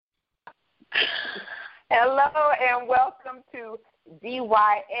Hello and welcome to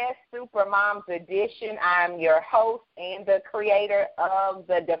DYS Supermoms Edition. I'm your host and the creator of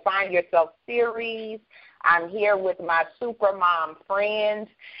the Define Yourself series. I'm here with my Supermom friends,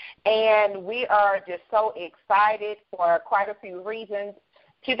 and we are just so excited for quite a few reasons.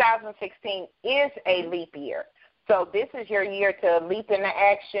 2016 is a leap year, so this is your year to leap into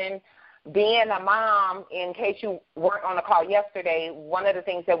action. Being a mom, in case you weren't on the call yesterday, one of the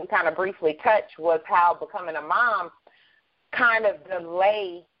things that we kind of briefly touched was how becoming a mom kind of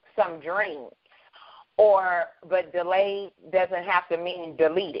delay some dreams, but delay doesn't have to mean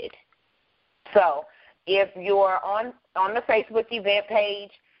deleted. So if you're on the Facebook event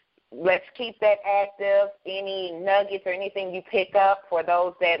page, let's keep that active. Any nuggets or anything you pick up for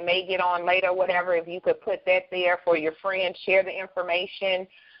those that may get on later, whatever, if you could put that there for your friends, share the information.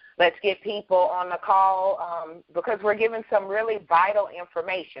 Let's get people on the call because we're giving some really vital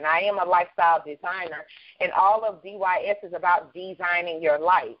information. I am a lifestyle designer, and all of DYS is about designing your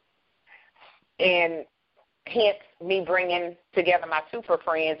life. And hence me bringing together my super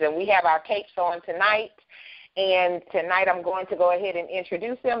friends. And we have our capes on tonight. And tonight I'm going to go ahead and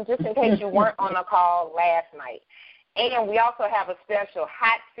introduce them just in case you weren't on the call last night. And we also have a special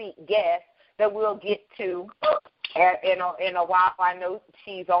hot seat guest that we'll get to in a while. I know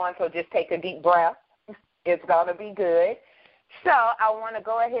she's on, so just take a deep breath. It's going to be good. So I want to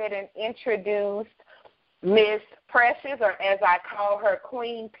go ahead and introduce Miss Precious, or as I call her,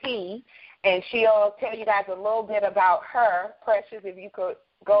 Queen P, and she'll tell you guys a little bit about her. Precious, if you could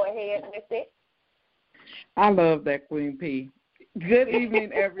go ahead with it. I love that, Queen P. Good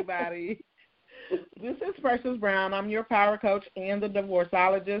evening, everybody. This is Precious Brown. I'm your power coach and the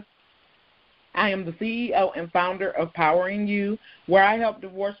divorceologist. I am the CEO and founder of Powering You, where I help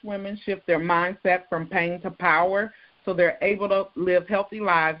divorced women shift their mindset from pain to power so they're able to live healthy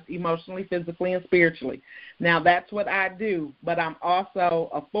lives emotionally, physically, and spiritually. Now, that's what I do, but I'm also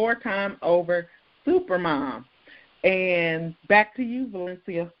a 4-time over supermom. And back to you,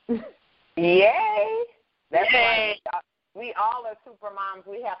 Valencia. Yay! That's right. We all are supermoms.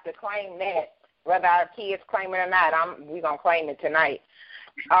 We have to claim that, whether our kids claim it or not. We're going to claim it tonight.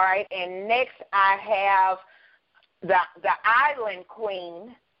 All right, and next I have the Island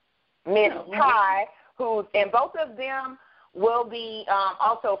Queen, Miss Ty, and both of them will be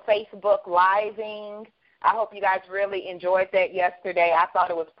also Facebook Living. I hope you guys really enjoyed that yesterday. I thought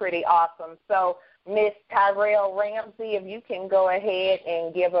it was pretty awesome. So, Miss Tyrell Ramsey, if you can go ahead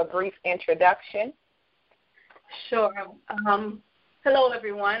and give a brief introduction. Sure. Hello,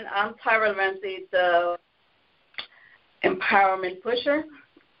 everyone. I'm Tyrell Ramsey, the Empowerment Pusher.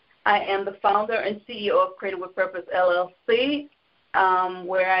 I am the founder and CEO of Creative with Purpose, LLC,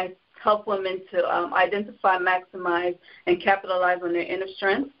 where I help women to identify, maximize, and capitalize on their inner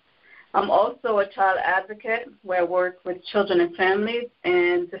strengths. I'm also a child advocate where I work with children and families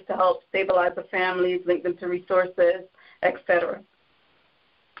and just to help stabilize the families, link them to resources, etc.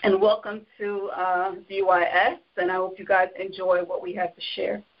 And welcome to DYS, and I hope you guys enjoy what we have to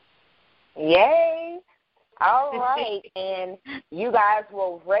share. Yay! All right, and you guys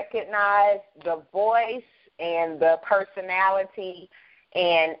will recognize the voice and the personality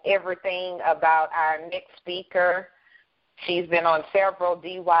and everything about our next speaker. She's been on several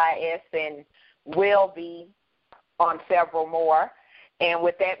DYS and will be on several more. And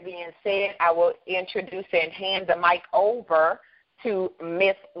with that being said, I will introduce and hand the mic over to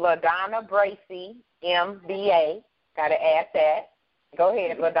Miss LaDonna Bracey, MBA. Got to add that. Go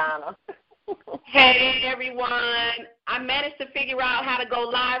ahead, LaDonna. Hey, everyone. I managed to figure out how to go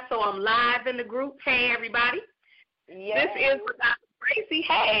live, so I'm live in the group. Hey, everybody. Yes. This is LaDonna Bracey.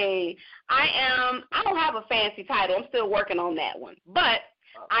 Hey, I don't have a fancy title. I'm still working on that one. But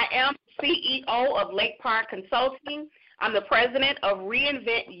I am CEO of Lake Park Consulting. I'm the president of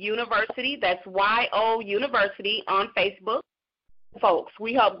Reinvent University. That's YO University on Facebook. Folks,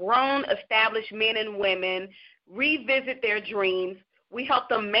 we help grown, established men and women revisit their dreams. We help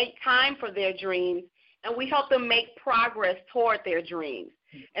them make time for their dreams, and we help them make progress toward their dreams.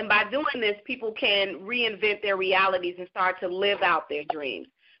 And by doing this, people can reinvent their realities and start to live out their dreams.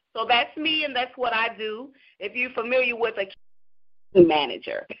 So that's me, and that's what I do. If you're familiar with a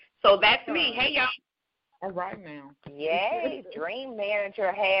manager. So that's me. Hey, y'all. All right now. Yay, Dream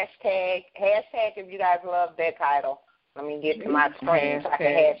Manager, hashtag if you guys love that title. Let me get to my screen so I can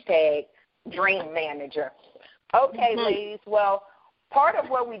hashtag Dream Manager. Okay, ladies, well, part of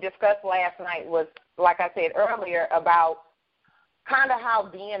what we discussed last night was, like I said earlier, about kind of how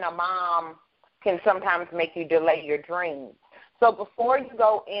being a mom can sometimes make you delay your dreams. So before you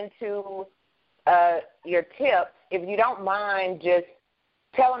go into your tips, if you don't mind just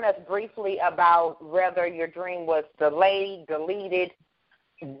telling us briefly about whether your dream was delayed, deleted,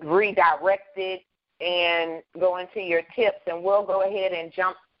 redirected, and go into your tips. And we'll go ahead and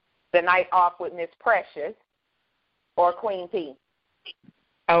jump the night off with Miss Precious or Queen P.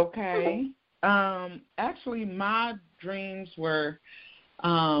 Okay. Actually, my dreams were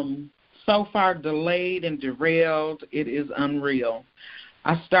so far delayed and derailed, it is unreal.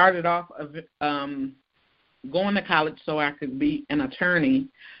 I started off going to college so I could be an attorney.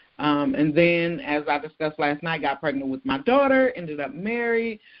 And then, as I discussed last night, got pregnant with my daughter, ended up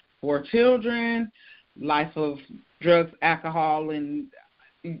married, 4 children, life of drugs, alcohol, and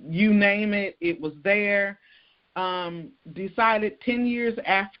you name it, it was there. Decided 10 years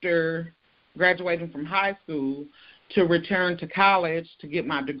after graduating from high school to return to college to get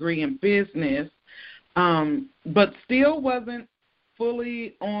my degree in business, but still wasn't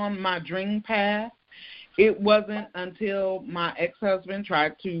fully on my dream path. It wasn't until my ex-husband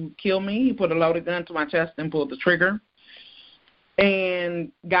tried to kill me. He put a loaded gun to my chest and pulled the trigger,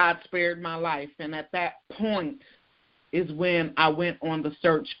 and God spared my life. And at that point is when I went on the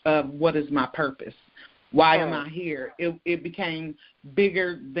search of what is my purpose. Why am I here? It became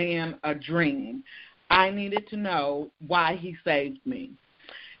bigger than a dream. I needed to know why he saved me.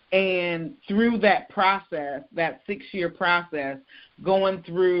 And through that process, that 6-year process, going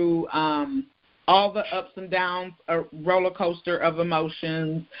through all the ups and downs, a roller coaster of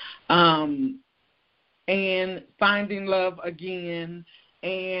emotions, and finding love again,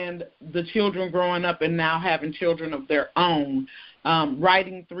 and the children growing up and now having children of their own,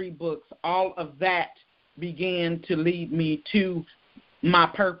 writing 3 books, all of that began to lead me to my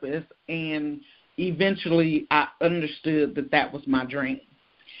purpose, and eventually I understood that that was my dream.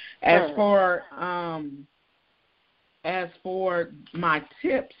 As for my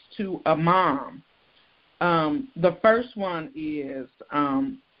tips to a mom, the first one is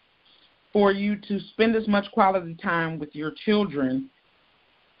for you to spend as much quality time with your children.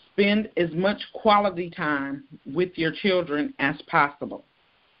 Spend as much quality time with your children as possible.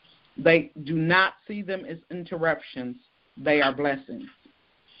 They do not see them as interruptions. They are blessings.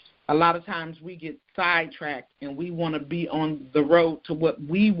 A lot of times we get sidetracked and we want to be on the road to what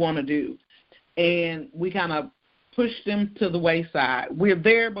we want to do, and we kind of push them to the wayside. We're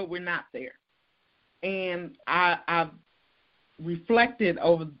there, but we're not there. And I've reflected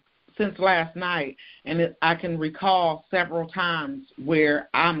over since last night, and I can recall several times where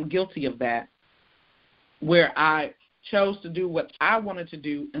I'm guilty of that, where I chose to do what I wanted to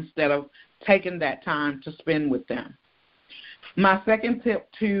do instead of taking that time to spend with them. My second tip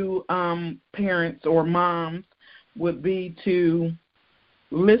to parents or moms would be to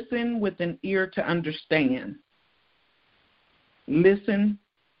listen with an ear to understand. Listen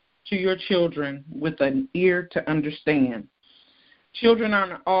to your children with an ear to understand. Children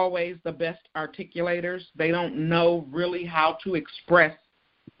aren't always the best articulators. They don't know really how to express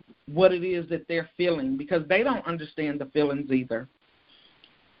what it is that they're feeling because they don't understand the feelings either.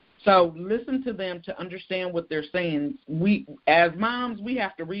 So listen to them to understand what they're saying. We, as moms, we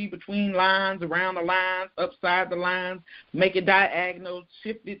have to read between lines, around the lines, upside the lines, make it diagonal,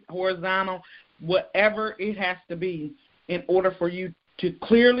 shift it horizontal, whatever it has to be in order for you to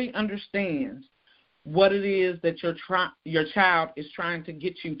clearly understand what it is that your child is trying to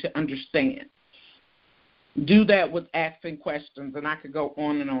get you to understand. Do that with asking questions, and I could go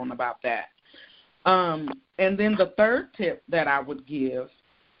on and on about that. And then the third tip that I would give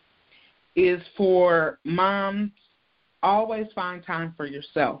is for moms, always find time for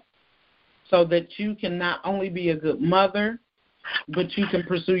yourself so that you can not only be a good mother, but you can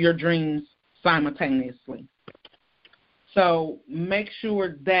pursue your dreams simultaneously. So make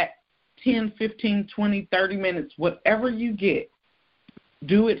sure that 10, 15, 20, 30 minutes, whatever you get,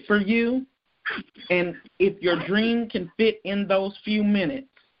 do it for you. And if your dream can fit in those few minutes,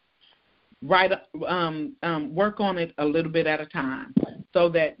 work on it a little bit at a time so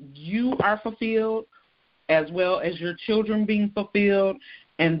that you are fulfilled as well as your children being fulfilled,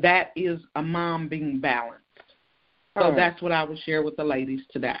 and that is a mom being balanced. So that's what I would share with the ladies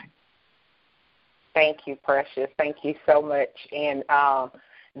today. Thank you, Precious. Thank you so much. And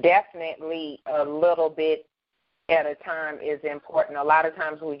definitely a little bit at a time is important. A lot of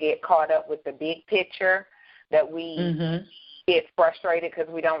times we get caught up with the big picture that we get frustrated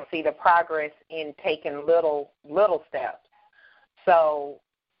because we don't see the progress in taking little steps. So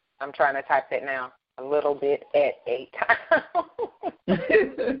I'm trying to type that now, a little bit at a time.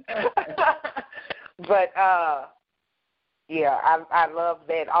 But, yeah, I love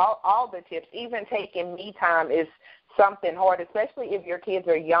that. All the tips, even taking me time is something hard, especially if your kids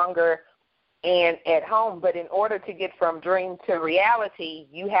are younger and at home. But in order to get from dream to reality,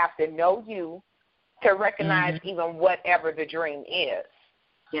 you have to know you to recognize even whatever the dream is.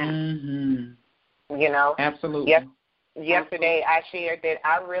 Yeah. You know? Absolutely. Yesterday I shared that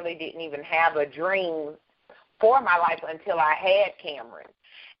I really didn't even have a dream for my life until I had Cameron.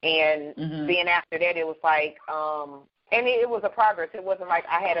 And then after that it was like, and it was a progress. It wasn't like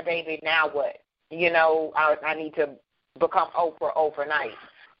I had a baby, now what? You know, I need to become Oprah overnight.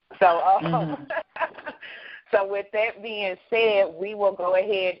 So, so with that being said, we will go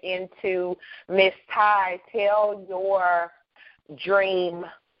ahead into Miss Ty. Tell your dream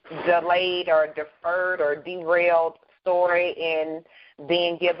delayed or deferred or derailed story, and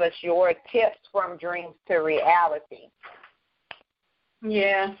then give us your tips from dreams to reality.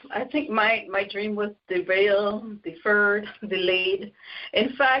 Yeah, I think my dream was derailed, deferred, delayed.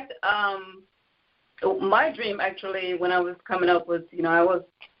 In fact, my dream actually when I was coming up was, you know, I was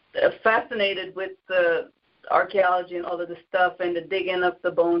fascinated with the archaeology and all of this stuff and the digging up the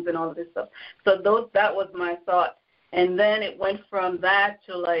bones and all of this stuff. So that was my thought. And then it went from that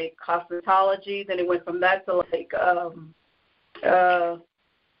to like cosmetology. Then it went from that to like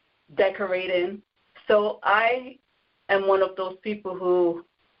decorating. So I am one of those people who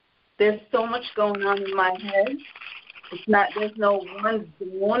there's so much going on in my head. There's no one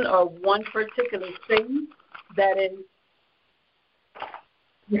zone or one particular thing that is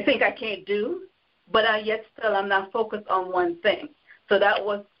you think I can't do, but yet still I'm not focused on one thing. So that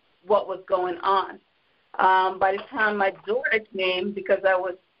was what was going on. By the time my daughter came, because I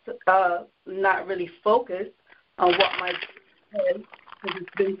was not really focused on what my daughter said, because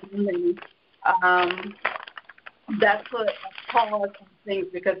it's been too many, that put a pause on things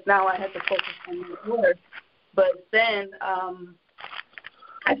because now I had to focus on my daughter. But then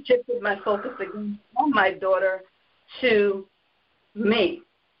I shifted my focus again from my daughter to me.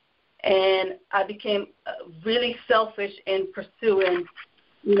 And I became really selfish in pursuing,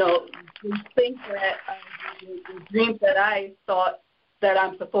 you know, the things that, the dreams that I thought that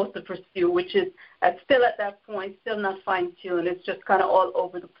I'm supposed to pursue, which is still at that point, still not fine-tuned. It's just kind of all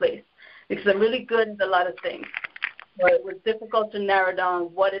over the place because I'm really good at a lot of things. But it was difficult to narrow down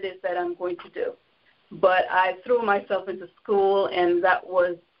what it is that I'm going to do. But I threw myself into school, and that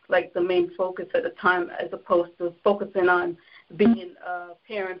was like the main focus at the time as opposed to focusing on being a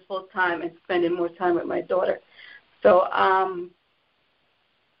parent full-time and spending more time with my daughter. So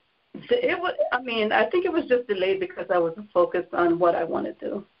it was, I mean, I think it was just delayed because I wasn't focused on what I want to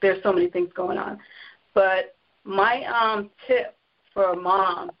do. There's so many things going on. But my tip for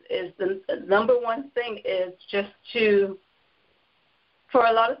moms is the number one thing is just to, for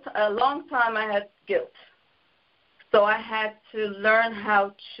a long time I had guilt. So I had to learn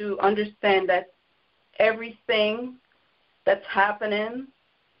how to understand that everything that's happening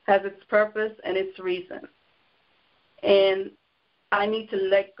has its purpose and its reason. And I need to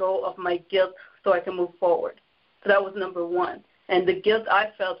let go of my guilt so I can move forward. So that was number one. And the guilt I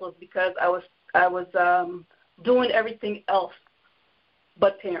felt was because I was doing everything else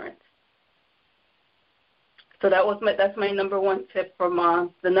but parent. So that's my number one tip for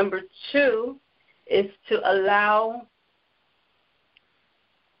moms. The number two is to allow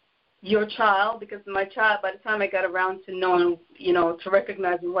your child, because my child, by the time I got around to knowing, you know, to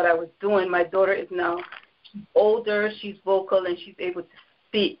recognizing what I was doing, my daughter is now older, she's vocal, and she's able to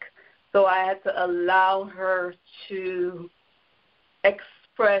speak. So I had to allow her to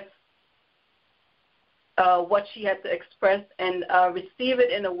express what she had to express and receive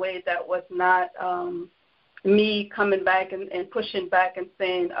it in a way that was not me coming back and pushing back and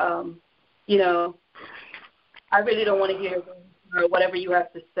saying, you know, I really don't want to hear or whatever you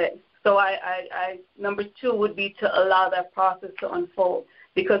have to say. So I number two would be to allow that process to unfold,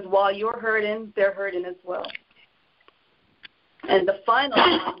 because while you're hurting, they're hurting as well. And the final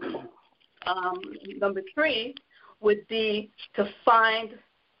one, number three, would be to find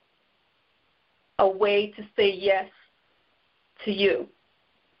a way to say yes to you.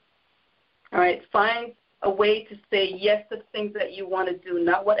 All right, find a way to say yes to things that you want to do,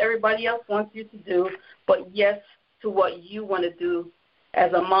 not what everybody else wants you to do, but yes to what you want to do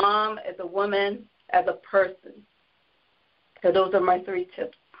as a mom, as a woman, as a person. So those are my three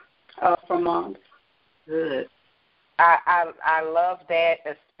tips for moms. Good. I love that,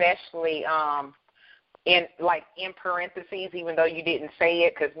 especially in parentheses, even though you didn't say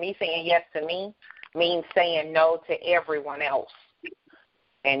it, because me saying yes to me means saying no to everyone else.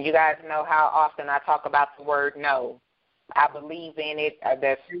 And you guys know how often I talk about the word no. I believe in it.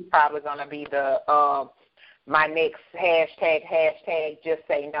 That's probably going to be the my next hashtag just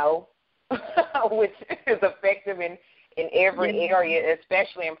say no, which is effective in in every area,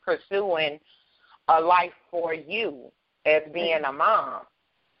 especially in pursuing a life for you as being a mom.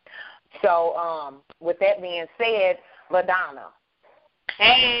 So with that being said, LaDonna.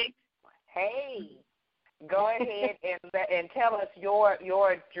 Hey. Go ahead and tell us your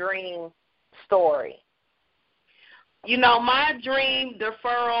dream story. You know, my dream,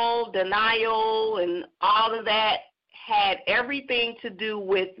 deferral, denial, and all of that had everything to do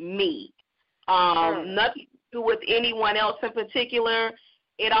with me. Nothing to do with anyone else in particular.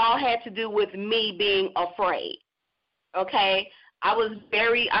 It all had to do with me being afraid. Okay? I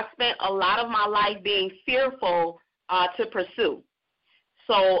spent a lot of my life being fearful to pursue.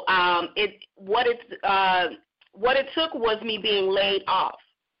 So what it took was me being laid off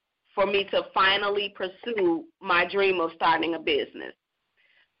for me to finally pursue my dream of starting a business.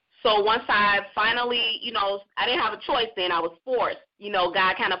 So once I finally, I didn't have a choice then. I was forced.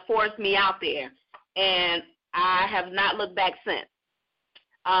 God kind of forced me out there, and I have not looked back since.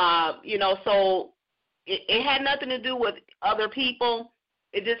 So it had nothing to do with other people.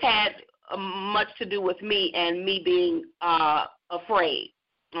 It just had much to do with me and me being afraid,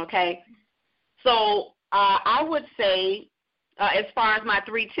 okay? So I would say, as far as my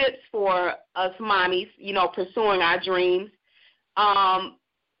 3 tips for us mommies, pursuing our dreams,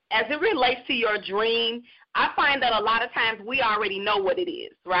 as it relates to your dream, I find that a lot of times we already know what it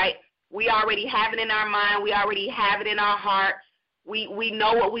is, right? We already have it in our mind. We already have it in our heart. We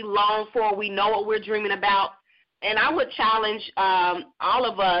know what we long for. We know what we're dreaming about. And I would challenge all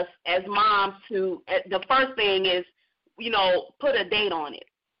of us as moms to, the first thing is, put a date on it.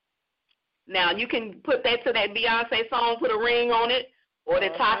 Now, you can put that to that Beyonce song, put a ring on it, or the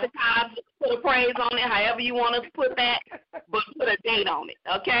Tasha Cobbs, put a praise on it, however you want to put that, but put a date on it,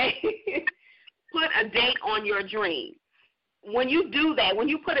 okay? Put a date on your dream. When you do that, when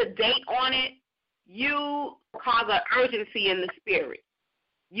you put a date on it, you cause an urgency in the spirit.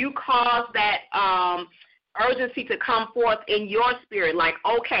 You cause that urgency to come forth in your spirit, like,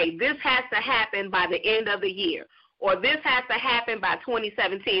 okay, this has to happen by the end of the year, or this has to happen by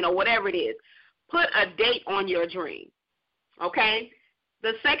 2017, or whatever it is. Put a date on your dream, okay?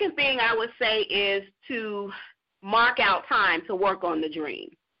 The second thing I would say is to mark out time to work on the dream.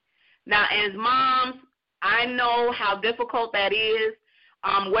 Now, as moms, I know how difficult that is.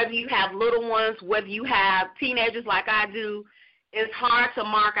 Whether you have little ones, whether you have teenagers like I do, it's hard to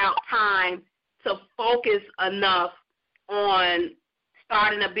mark out time to focus enough on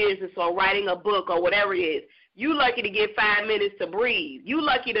starting a business or writing a book or whatever it is. You lucky to get 5 minutes to breathe. You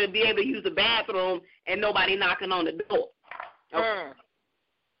lucky to be able to use the bathroom and nobody knocking on the door. Okay.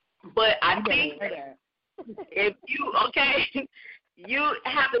 But I think if you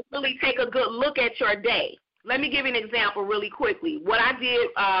have to really take a good look at your day. Let me give you an example really quickly. What I did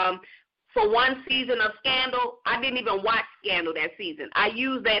for one season of Scandal, I didn't even watch Scandal that season. I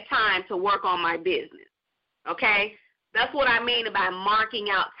used that time to work on my business, okay? That's what I mean by marking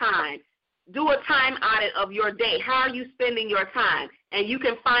out time. Do a time audit of your day. How are you spending your time? And you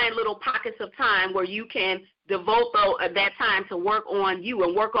can find little pockets of time where you can devote that time to work on you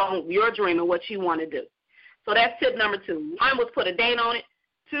and work on your dream and what you want to do. So that's tip number 2. 1 was put a date on it.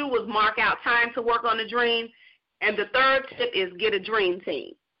 2 was mark out time to work on the dream. And the third tip is get a dream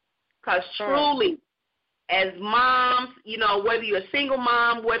team. Because truly, as moms, whether you're a single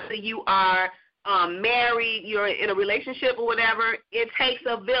mom, whether you are married, you're in a relationship or whatever, it takes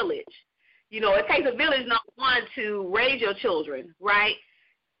a village. It takes a village, number 1, to raise your children, right?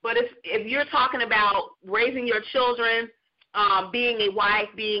 But if you're talking about raising your children, being a wife,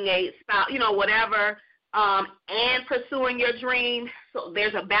 being a spouse, whatever, and pursuing your dream, so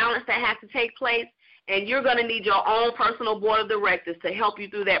there's a balance that has to take place, and you're going to need your own personal board of directors to help you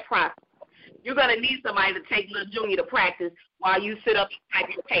through that process. You're going to need somebody to take little Junior to practice while you sit up and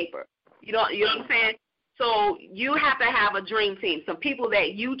type your paper. You know what I'm saying? So you have to have a dream team, some people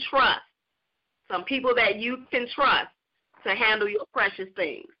that you trust, some people that you can trust to handle your precious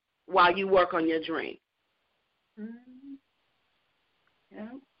things while you work on your dream. Yeah.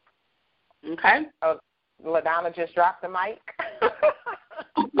 Okay. LaDonna just dropped the mic.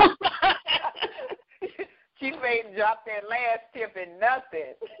 She made drop that last tip and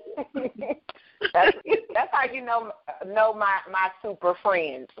nothing. That's how you know my super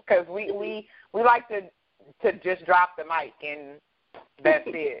friends, because we like to just drop the mic and that's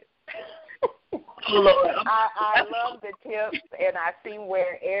it. I love the tips, and I see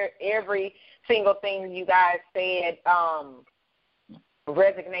where every single thing you guys said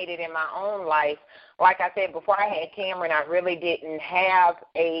resonated in my own life. Like I said, before I had Cameron, I really didn't have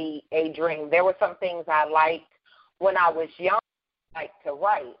a dream. There were some things I liked when I was young, like to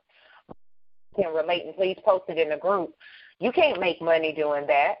write. can relate, and please post it in the group. You can't make money doing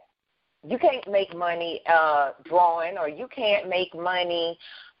that. You can't make money drawing, or you can't make money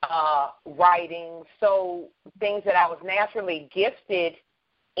writing. So things that I was naturally gifted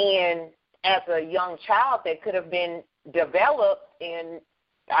in as a young child that could have been developed, and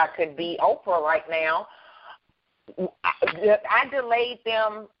I could be Oprah right now, I delayed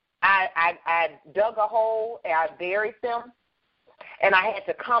them. I dug a hole, and I buried them, and I had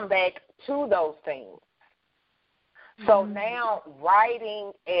to come back to those things. So now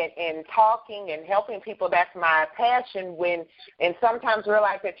writing and talking and helping people, that's my passion. And sometimes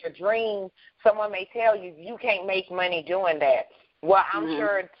realize that your dream, someone may tell you, you can't make money doing that. Well, I'm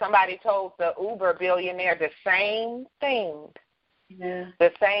sure somebody told the Uber billionaire the same thing. Yeah.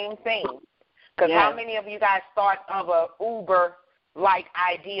 The same thing. Because how many of you guys thought of a Uber-like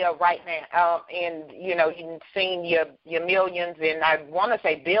idea right now? And, you know, you've seen your millions, and I want to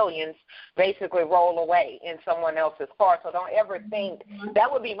say billions, basically roll away in someone else's car. So don't ever think,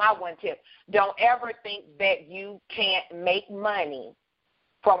 that would be my one tip, don't ever think that you can't make money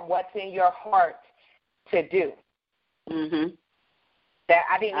from what's in your heart to do. That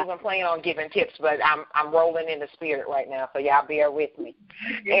I didn't even plan on giving tips, but I'm rolling in the spirit right now, so y'all bear with me.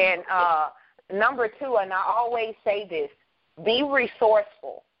 And number 2, and I always say this, be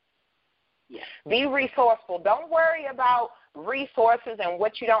resourceful. Yes. Be resourceful. Don't worry about resources and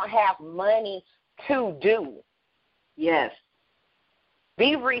what you don't have money to do. Yes.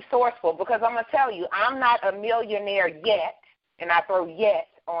 Be resourceful, because I'm going to tell you, I'm not a millionaire yet, and I throw yet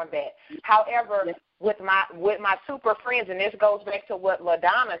on that. However, with my super friends, and this goes back to what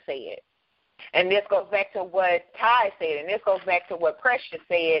LaDonna said, and this goes back to what Ty said, and this goes back to what Precious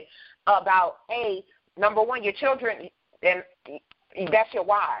said about, number 1, your children, and that's your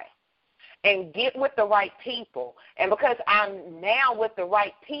why. And get with the right people. And because I'm now with the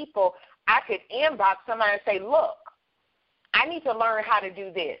right people, I could inbox somebody and say, look, I need to learn how to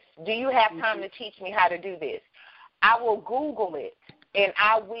do this. Do you have time to teach me how to do this? I will Google it, and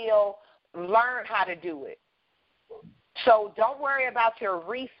I will learn how to do it. So don't worry about your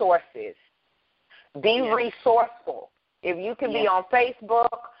resources. Be resourceful. If you can be on Facebook,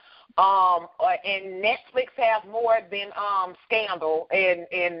 and Netflix has more than Scandal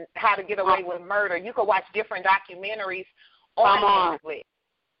and How to Get Away with Murder. You can watch different documentaries on Netflix.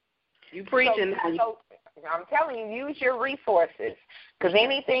 You preaching. So I'm telling you, use your resources, because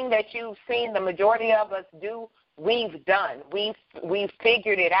anything that you've seen the majority of us do, we've done. We've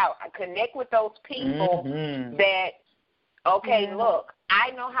figured it out. Connect with those people that, look,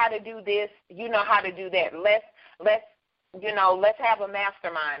 I know how to do this. You know how to do that. Let's have a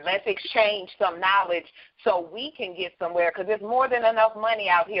mastermind. Let's exchange some knowledge so we can get somewhere, because there's more than enough money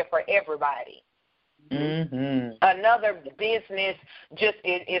out here for everybody. Another business just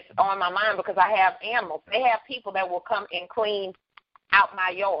is on my mind, because I have animals. They have people that will come and clean out my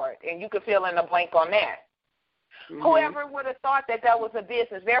yard, and you could fill in the blank on that. Whoever would have thought that was a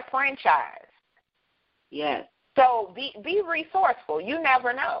business? They're franchised. Yes. So be resourceful. You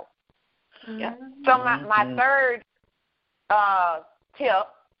never know. So my third tip,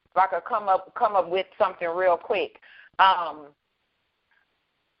 if I could come up with something real quick.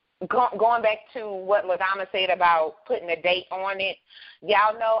 Going back to what LaDonna said about putting a date on it,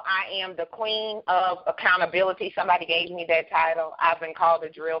 y'all know I am the queen of accountability. Somebody gave me that title. I've been called a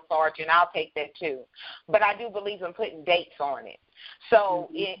drill sergeant. I'll take that too. But I do believe in putting dates on it. So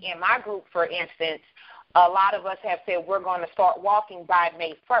in my group, for instance, a lot of us have said we're going to start walking by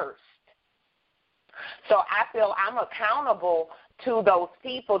May 1st. So I feel I'm accountable to those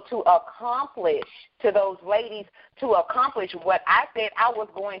people to accomplish, to those ladies to accomplish what I said I was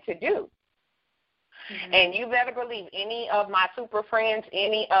going to do. And you better believe any of my super friends,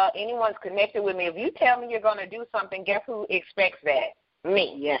 anyone's connected with me, if you tell me you're going to do something, guess who expects that?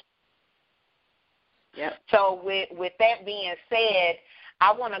 Me. Yes. Yep. So with that being said,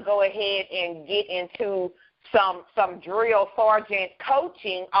 I want to go ahead and get into some drill sergeant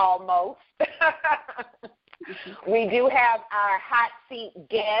coaching almost. We do have our hot seat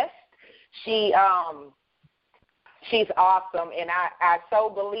guest. She's awesome, and I so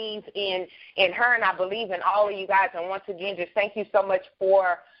believe in her, and I believe in all of you guys. And once again, just thank you so much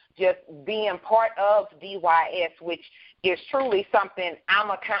for just being part of DYS, which is truly something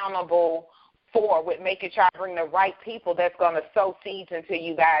I'm accountable for, with making sure I bring the right people that's going to sow seeds into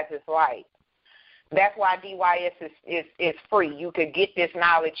you guys' life. That's why DYS is free. You could get this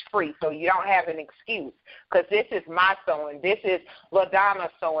knowledge free, so you don't have an excuse, because this is my sewing. This is LaDonna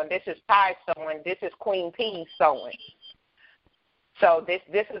sewing. This is Ty sewing. This is Queen P sewing. So this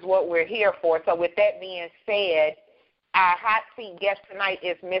is what we're here for. So with that being said, our hot seat guest tonight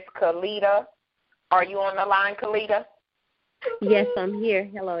is Miss Kalita Are you on the line, Kalita? Yes, I'm here.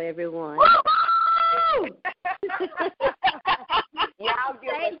 Hello, everyone. Y'all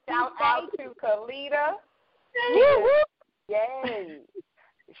give a shout out to Kalita. Yay.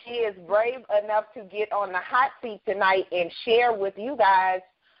 She is brave enough to get on the hot seat tonight and share with you guys,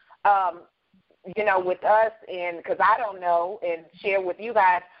 with us, and because I don't know, and share with you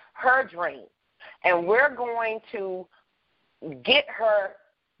guys her dream. And we're going to get her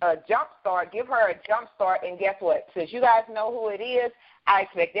a jump start, give her a jump start, and guess what? Since you guys know who it is, I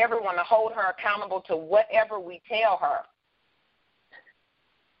expect everyone to hold her accountable to whatever we tell her.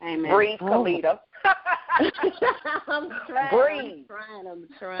 Amen. Breathe, Kalita. I'm trying. Breathe. I'm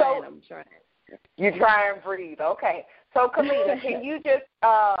trying. You try and breathe. Okay. So, Kalita, can you just,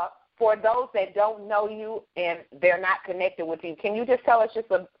 for those that don't know you and they're not connected with you, can you just tell us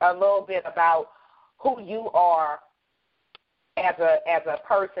just a little bit about who you are as a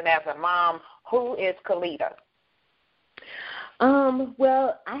person, as a mom? Who is Kalita?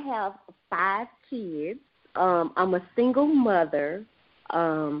 Well, I have 5 kids. I'm a single mother.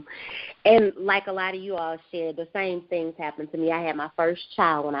 And like a lot of you all shared, the same things happened to me. I had my first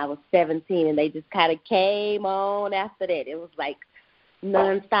child when I was 17, and they just kind of came on after that. It was like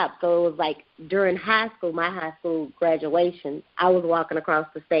nonstop. So it was like during high school, my high school graduation, I was walking across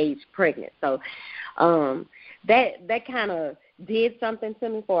the stage pregnant. So that kind of did something to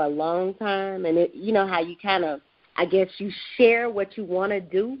me for a long time. And you know how you kind of, I guess you share what you want to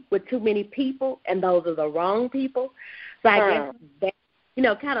do with too many people, and those are the wrong people. So I guess that,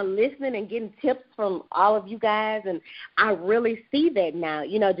 kind of listening and getting tips from all of you guys, and I really see that now.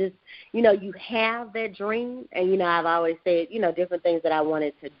 You have that dream, and, I've always said, different things that I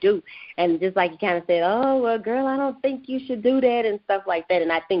wanted to do. And just like you kind of said, oh, well, girl, I don't think you should do that and stuff like that.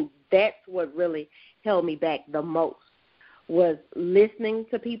 And I think that's what really held me back the most, was listening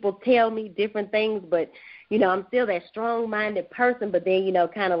to people tell me different things. But, I'm still that strong-minded person, but then,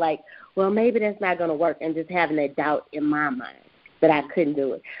 kind of like, well, maybe that's not going to work, and just having that doubt in my mind that I couldn't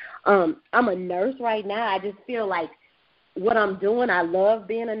do it. I'm a nurse right now. I just feel like what I'm doing, I love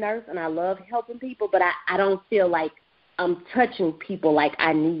being a nurse and I love helping people, but I don't feel like I'm touching people like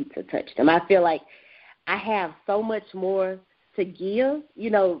I need to touch them. I feel like I have so much more to give.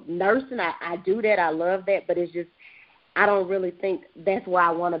 Nursing, I do that. I love that, but it's just I don't really think that's where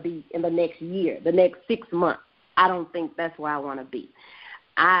I want to be in the next year, the next 6 months. I don't think that's where I want to be.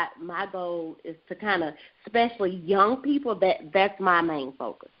 My goal is to kind of, especially young people, that's my main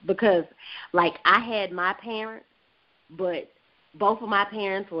focus. Because, like, I had my parents, but both of my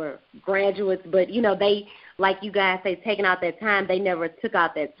parents were graduates. But, they, like you guys say, taking out that time, they never took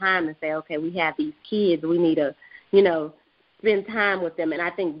out that time to say, okay, we have these kids. We need to, spend time with them. And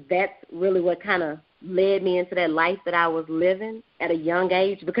I think that's really what kind of led me into that life that I was living at a young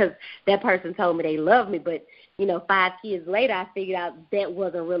age, because that person told me they loved me, but 5 kids later, I figured out that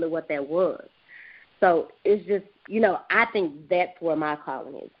wasn't really what that was. So it's just, I think that's where my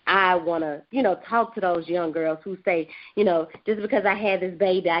calling is. I want to, talk to those young girls who say, just because I had this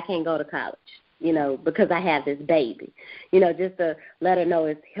baby, I can't go to college, because I have this baby. Just to let her know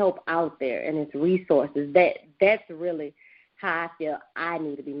it's help out there and it's resources. That's really how I feel I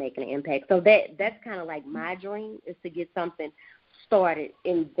need to be making an impact. So that's kind of like my dream, is to get something started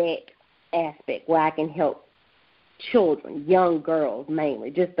in that aspect where I can help children, young girls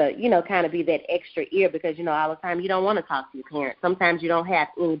mainly, just to, kind of be that extra ear, because, all the time you don't want to talk to your parents. Sometimes you don't have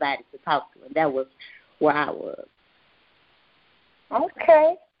anybody to talk to, and that was where I was.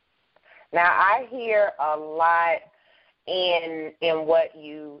 Okay. Now, I hear a lot in what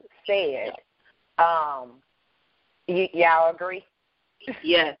you said. Y'all agree?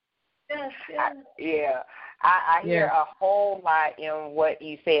 Yes. Yeah. I hear a whole lot in what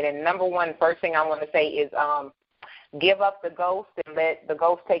you said. And number one, first thing I want to say is give up the ghost and let the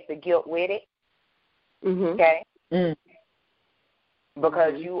ghost take the guilt with it. Mm-hmm. Okay? Mm-hmm.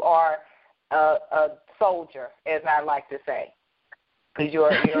 Because you are a soldier, as I like to say. Because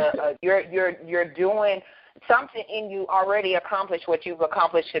you're doing something in you already accomplished what you've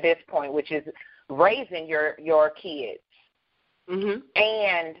accomplished to this point, which is raising your kids. Mm-hmm.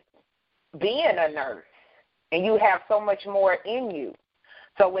 And being a nurse. And you have so much more in you.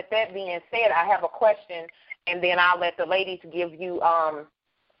 So with that being said, I have a question, and then I'll let the ladies give you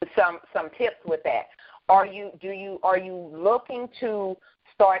some tips with that. Are you looking to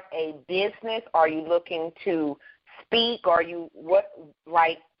start a business? Are you looking to speak? What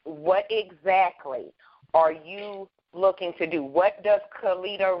exactly are you looking to do? What does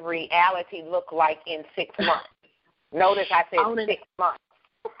Kalita reality look like in 6 months? Notice I said 6 months.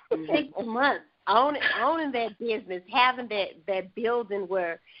 6 months. Owning that business, having that building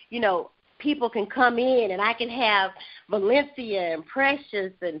where, people can come in, and I can have Valencia and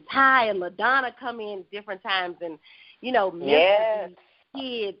Precious and Ty and LaDonna come in different times and, mentor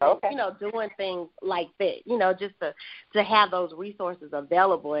kids, and, doing things like that, just to have those resources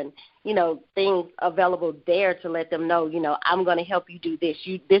available and, things available there to let them know, I'm going to help you do this.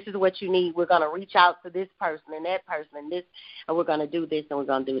 This is what you need. We're going to reach out to this person and that person and this, and we're going to do this and we're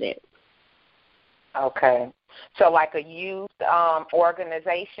going to do that. Okay. So like a youth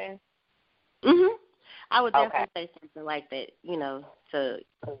organization? Mhm. I would definitely say something like that, to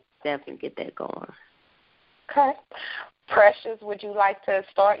definitely get that going. Okay. Precious, would you like to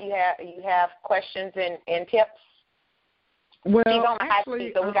start? You have questions and tips? Well, she's on actually, hot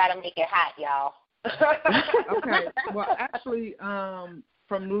seat, so we got to make it hot, y'all. Okay. Well, actually,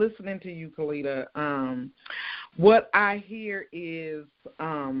 from listening to you, Kalita, what I hear is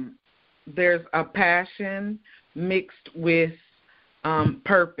there's a passion mixed with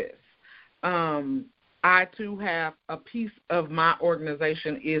purpose. I, too, have a piece of my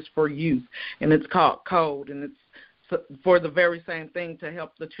organization is for youth, and it's called CODE, and it's for the very same thing, to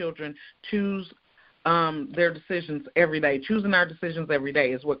help the children choose their decisions every day. Choosing our decisions every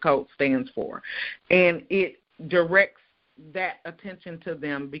day is what CODE stands for. And it directs that attention to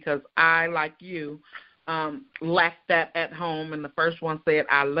them because I, like you, lacked that at home, and the first one said,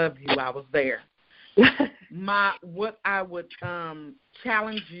 I love you, I was there. What I would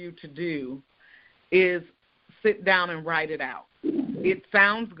challenge you to do is sit down and write it out. It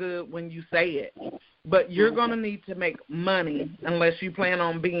sounds good when you say it, but you're going to need to make money unless you plan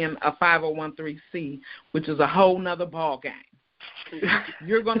on being a 501(c), which is a whole nother ball game.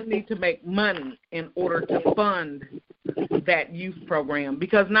 You're going to need to make money in order to fund that youth program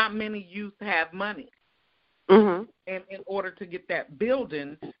because not many youth have money. Mm-hmm. And in order to get that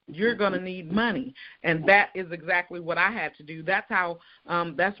building, you're going to need money. And that is exactly what I had to do. That's how,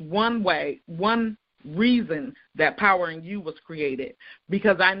 that's one reason that Powering You was created,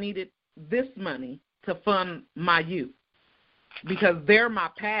 because I needed this money to fund my youth. Because they're my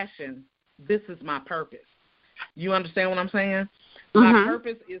passion, this is my purpose. You understand what I'm saying? Mm-hmm. My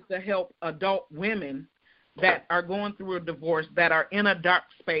purpose is to help adult women that are going through a divorce, that are in a dark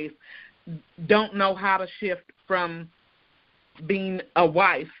space, don't know how to shift from being a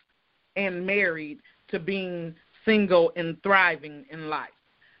wife and married to being single and thriving in life.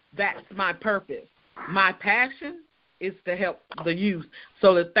 That's my purpose. My passion is to help the youth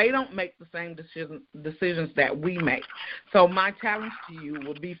so that they don't make the same decisions that we make. So my challenge to you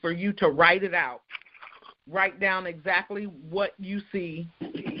would be for you to write it out. Write down exactly what you see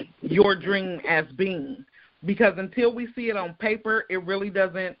your dream as being. Because until we see it on paper, it really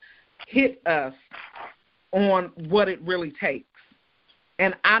doesn't hit us on what it really takes.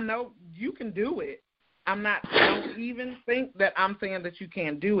 And I know you can do it. Don't even think that I'm saying that you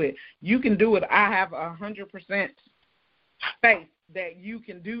can't do it. You can do it. I have 100% faith that you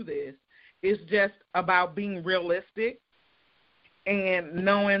can do this. It's just about being realistic and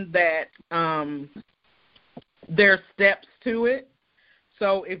knowing that there's steps to it.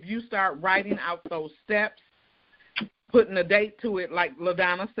 So if you start writing out those steps, putting a date to it, like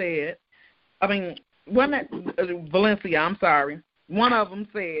LaDonna said, Valencia, I'm sorry. One of them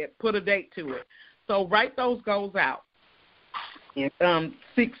said, put a date to it. So write those goals out.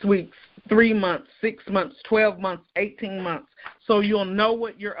 6 weeks, 3 months, 6 months, 12 months, 18 months. So you'll know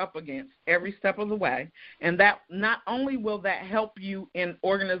what you're up against every step of the way. And that not only will that help you in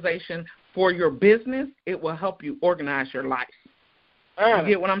organization for your business, it will help you organize your life. You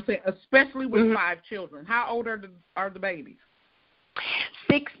get what I'm saying? Especially with 5 children. How old are the babies?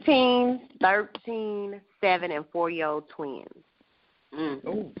 16, 13, 7, and 4-year-old twins.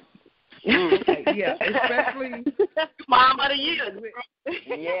 Oh. Okay, yeah, especially Mom of the Year.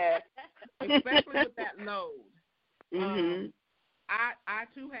 Yeah. Especially with that load. Mm-hmm. I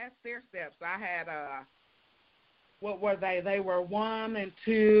too had stair steps. I had what were they? They were 1 and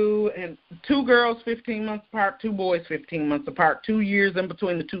 2, and 2 girls 15 months apart, 2 boys 15 months apart, 2 years in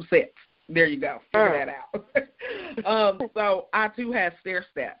between the 2 sets. There you go. Figure that out. So I too had stair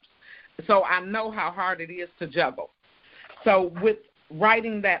steps. So I know how hard it is to juggle. So with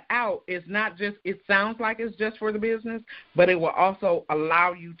writing that out, is not just, it sounds like it's just for the business, but it will also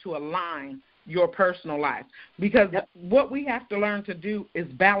allow you to align your personal life. Because what we have to learn to do is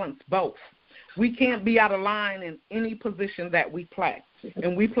balance both. We can't be out of line in any position that we play,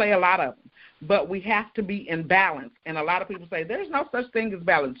 and we play a lot of them. But we have to be in balance. And a lot of people say, there's no such thing as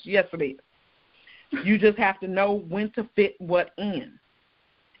balance. Yes, it is. You just have to know when to fit what in.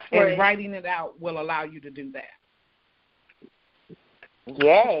 And writing it out will allow you to do that.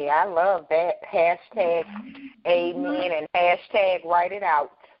 Yay, I love that. Hashtag amen and hashtag write it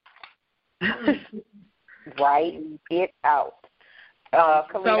out. Write it out.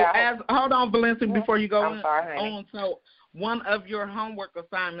 Hold on, Valencia, before you go on. So one of your homework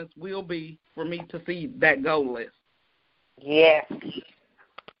assignments will be for me to see that goal list. Yes.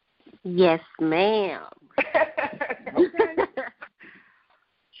 Yes, ma'am. Okay.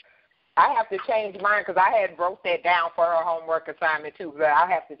 I have to change mine because I had wrote that down for her homework assignment too, but I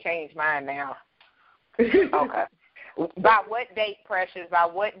have to change mine now. Okay. By what date, Precious? By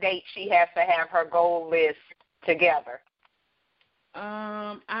what date she has to have her goal list together?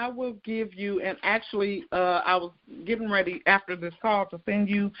 I will give you, and actually, I was getting ready after this call to send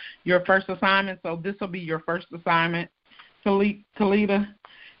you your first assignment, so this will be your first assignment, Talita,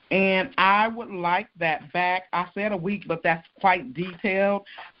 and I would like that back. I said a week, but that's quite detailed,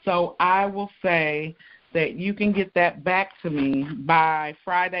 so I will say that you can get that back to me by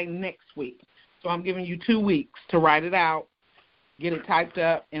Friday next week. So I'm giving you 2 weeks to write it out, get it typed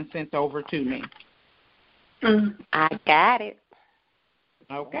up, and sent over to me. I got it.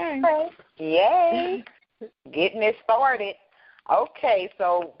 Okay. Yay. Getting it started. Okay,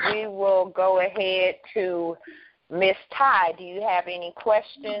 so we will go ahead to Miss Ty. Do you have any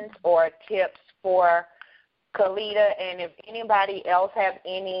questions or tips for Kalita? And if anybody else have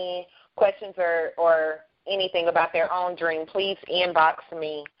any questions or anything about their own dream, please inbox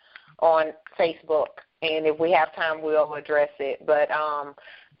me on Facebook. And if we have time, we'll address it. But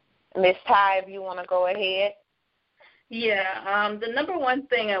Miss Ty, if you want to go ahead. Yeah, the number one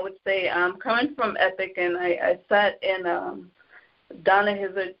thing I would say, coming from Epic, and I sat in Donna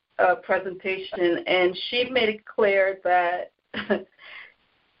Hazard's presentation, and she made it clear that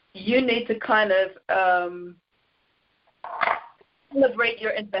you need to kind of celebrate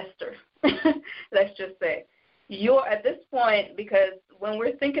your investor, let's just say. You're at this point, because when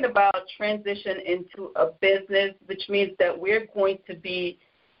we're thinking about transition into a business, which means that we're going to be,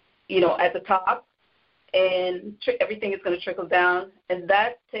 at the top, and everything is going to trickle down, and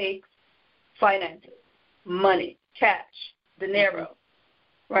that takes finances, money, cash, dinero,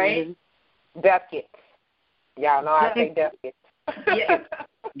 right? Mm-hmm. Ducats. Y'all know I say ducats. Yes.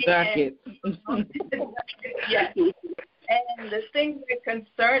 Ducats. Yes. And the thing that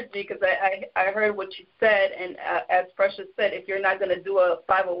concerns me, because I heard what you said, and as Precious said, if you're not going to do a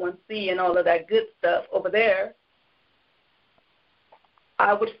 501c and all of that good stuff over there,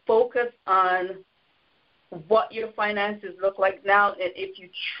 I would focus on what your finances look like now, and if you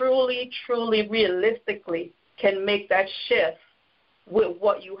truly, truly, realistically can make that shift with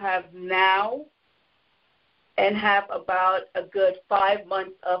what you have now and have about a good 5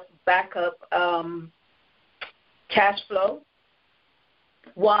 months of backup cash flow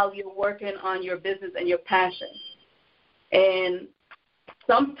while you're working on your business and your passion. And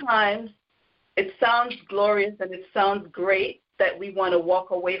sometimes it sounds glorious and it sounds great that we want to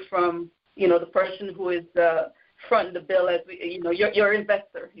walk away from the person who is fronting the bill as your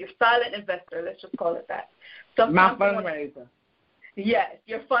investor, your silent investor, let's just call it that. Sometimes my fundraiser. Yes,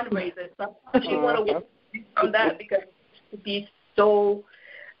 your fundraiser. Sometimes you want to walk away from that because it can be so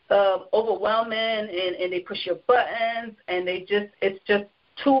overwhelming, and they push your buttons, and it's just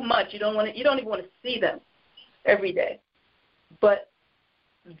too much. You don't even want to see them every day. But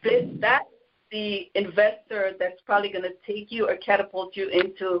that's the investor that's probably going to take you or catapult you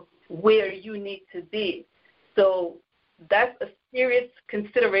into where you need to be. So that's a serious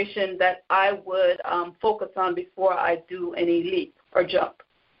consideration that I would focus on before I do any leap or jump.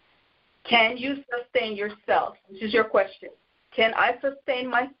 Can you sustain yourself? This is your question. Can I sustain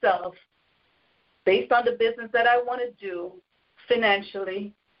myself based on the business that I want to do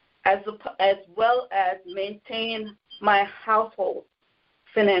financially, as well as maintain my household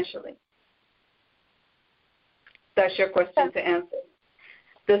financially? That's your question to answer.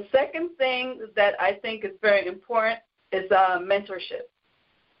 The second thing that I think is very important is mentorship.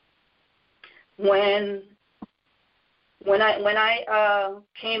 When I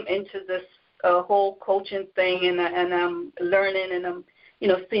came into this whole coaching thing, and I'm learning, and I'm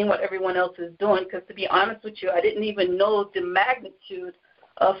seeing what everyone else is doing, because to be honest with you, I didn't even know the magnitude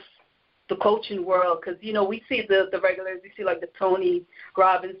of the coaching world, because we see the regulars, we see like the Tony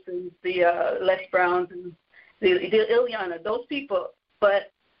Robinsons, the Les Browns, and the Ileana, those people,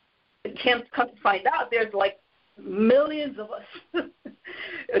 but come to find out there's like millions of us,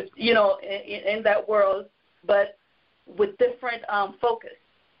 in that world, but with different focus.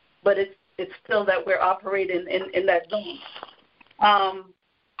 But it's still that we're operating in that zone.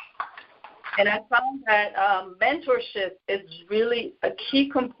 And I found that mentorship is really a key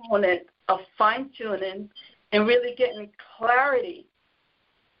component of fine-tuning and really getting clarity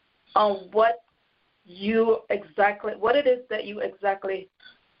on what it is that you exactly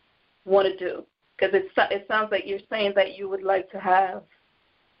want to do? Because it sounds like you're saying that you would like to have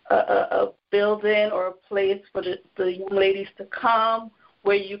a building or a place for the young ladies to come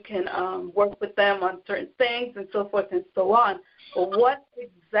where you can work with them on certain things and so forth and so on. But what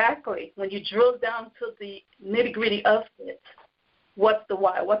exactly, when you drill down to the nitty-gritty of it, what's the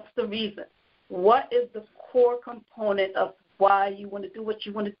why? What's the reason? What is the core component of why you want to do what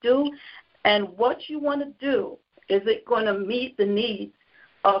you want to do? And what you want to do, is it going to meet the needs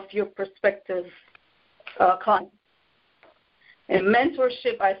of your prospective clients? And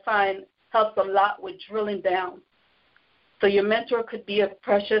mentorship, I find, helps a lot with drilling down. So your mentor could be a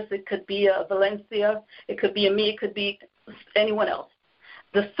Precious, it could be a Valencia, it could be a me, it could be anyone else.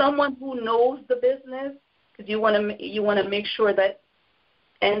 Someone who knows the business, because you want to make sure that,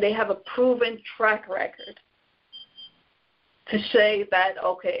 and they have a proven track record to say that,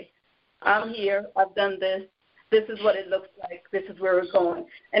 okay, I'm here, I've done this, this is what it looks like, this is where we're going.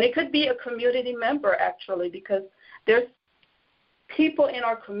 And it could be a community member, actually, because there's people in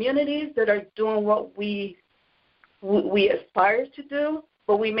our communities that are doing what we aspire to do,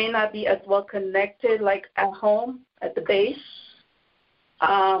 but we may not be as well connected like at home, at the base.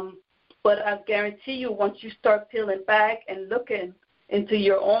 But I guarantee you, once you start peeling back and looking into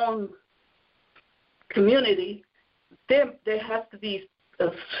your own community, there has to be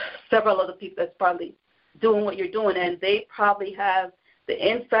several other people that's probably doing what you're doing, and they probably have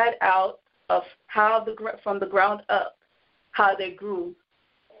the inside out of how from the ground up, how they grew,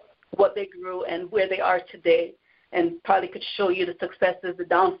 what they grew, and where they are today, and probably could show you the successes, the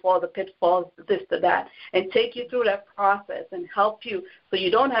downfalls, the pitfalls, this, to that, and take you through that process and help you so you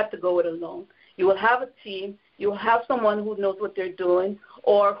don't have to go it alone. You will have a team. You will have someone who knows what they're doing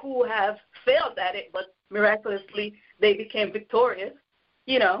or who have failed at it, but miraculously they became victorious,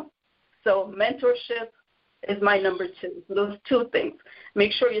 So mentorship is my number 2. So those 2 things.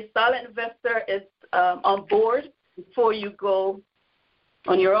 Make sure your silent investor is on board before you go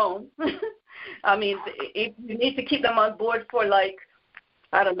on your own. I mean, if you need to keep them on board for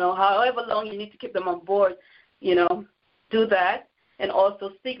however long you need to keep them on board, do that. And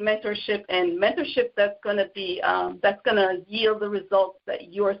also seek mentorship, and mentorship that's going to yield the results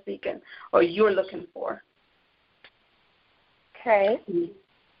that you're seeking or you're looking for. Okay.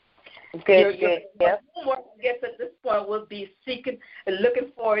 Good. Yep. Homework, I guess at this point would be seeking and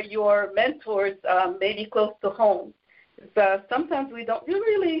looking for your mentors, maybe close to home. Sometimes we don't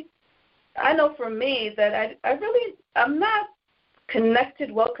really. I know for me that I'm not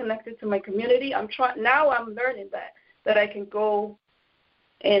well connected to my community. I'm learning that I can go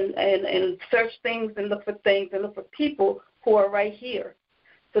and search things and look for things and look for people who are right here.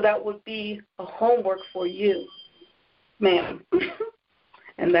 So that would be a homework for you, ma'am.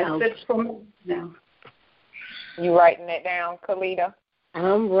 And that's it for me now. You writing it down, Kalita?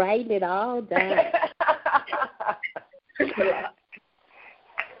 I'm writing it all down.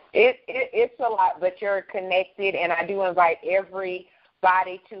 It's a lot, but you're connected, and I do invite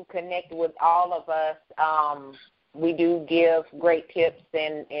everybody to connect with all of us. We do give great tips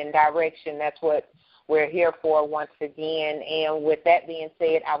and direction. That's what we're here for once again. And with that being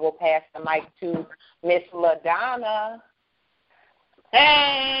said, I will pass the mic to Miss LaDonna.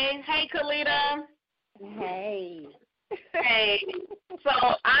 Hey, Kalita. Hey.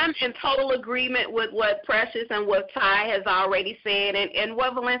 So I'm in total agreement with what Precious and what Ty has already said and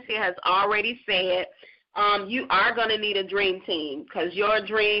what Valencia has already said. You are going to need a dream team because your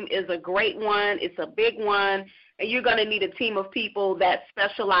dream is a great one. It's a big one. And you're going to need a team of people that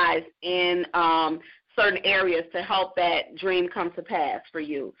specialize in certain areas to help that dream come to pass for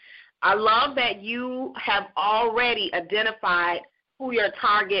you. I love that you have already identified who your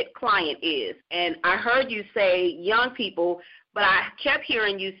target client is. And I heard you say young people, but I kept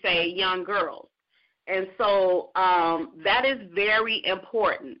hearing you say young girls. And so that is very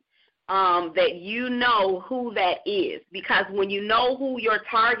important that you know who that is, because when you know who your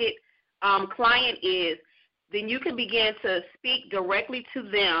target client is, then you can begin to speak directly to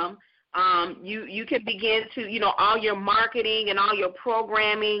them. You can begin to, all your marketing and all your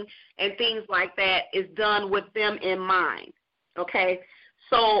programming and things like that is done with them in mind, okay?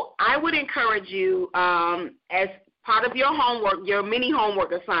 So I would encourage you, as part of your homework, your mini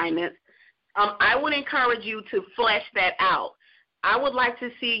homework assignments, I would encourage you to flesh that out. I would like to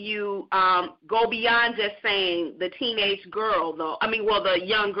see you go beyond just saying the teenage girl, the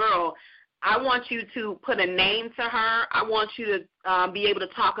young girl. I want you to put a name to her. I want you to be able to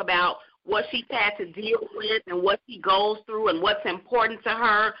talk about what she's had to deal with and what she goes through and what's important to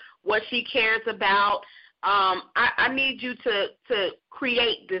her, what she cares about. I need you to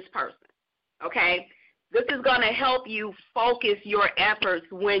create this person, okay? this is going to help you focus your efforts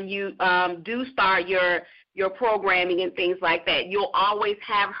when you do start your programming and things like that. You'll always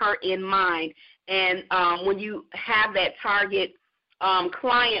have her in mind. And when you have that target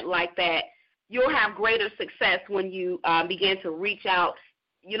client like that, you'll have greater success when you begin to reach out.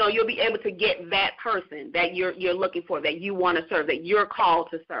 You know, you'll be able to get that person that you're looking for, that you want to serve, that you're called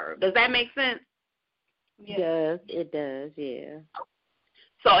to serve. Does that make sense? Yes. It does, yeah.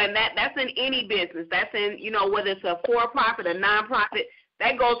 So, and that's in any business. That's in, you know, whether it's a for-profit, a non-profit.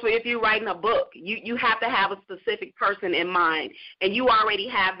 That goes for if you're writing a book. You have to have a specific person in mind, and you already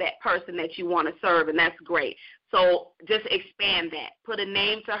have that person that you want to serve, and that's great. So just expand that. Put a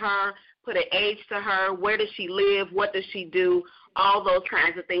name to her, put an age to her, where does she live, what does she do, all those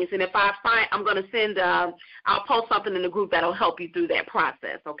kinds of things. And if I find, I'm going to send, I'll post something in the group that will help you through that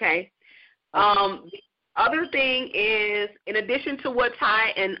process, okay? The other thing is, in addition to what Ty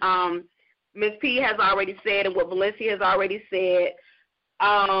and Ms. P has already said and what Valencia has already said,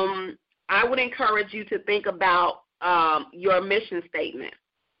 I would encourage you to think about your mission statement.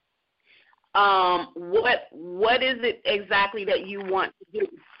 What is it exactly that you want to do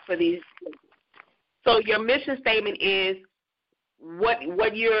for these people? So your mission statement is what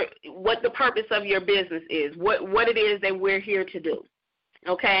the purpose of your business is, what it is that we're here to do,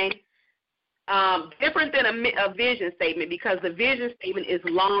 okay? Different than a vision statement, because the vision statement is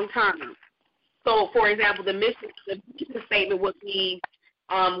long term. So, for example, the mission statement would be,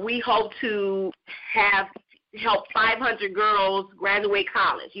 we hope to help 500 girls graduate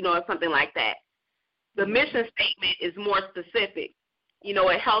college, you know, or something like that. The mission statement is more specific. You know,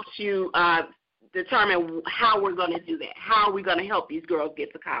 it helps you determine how we're going to do that. How are we going to help these girls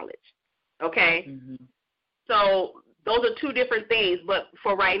get to college? Okay? Mm-hmm. So those are two different things, but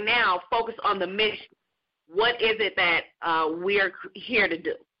for right now, focus on the mission. What is it that we're here to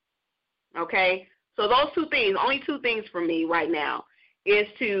do? Okay? So those two things, only two things for me right now, is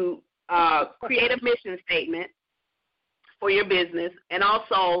to create a mission statement for your business, and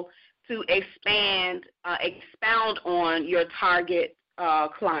also to expound on your target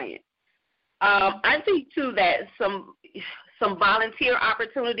client. I think, too, that some volunteer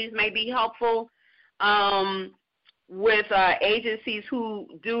opportunities may be helpful with agencies who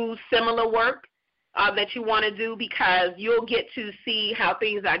do similar work that you want to do, because you'll get to see how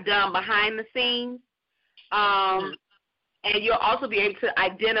things are done behind the scenes. And you'll also be able to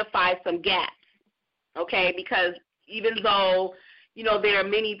identify some gaps, okay? Because even though, you know, there are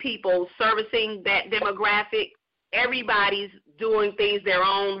many people servicing that demographic, everybody's doing things their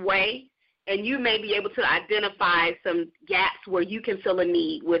own way, and you may be able to identify some gaps where you can fill a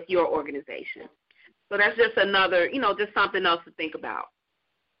need with your organization. So that's just another, you know, just something else to think about.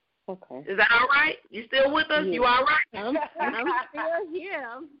 Okay. Is that all right? You still with us? Yeah. You all right? I'm still here.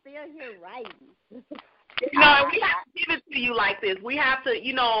 I'm still here writing. You know, we have to give it to you like this. We have to,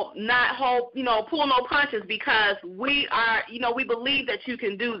 you know, not hold, you know, pull no punches, because we are, you know, we believe that you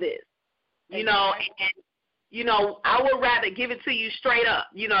can do this. You know, and you know, I would rather give it to you straight up.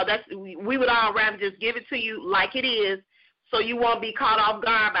 You know, we would all rather just give it to you like it is, so you won't be caught off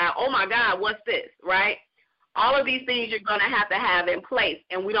guard by, oh my God, what's this, right? All of these things you're going to have in place,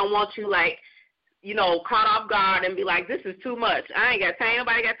 and we don't want you, like, you know, caught off guard and be like, this is too much. I ain't got time.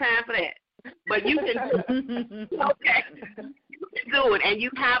 Nobody got time for that. But you can do it. Okay. You can do it, and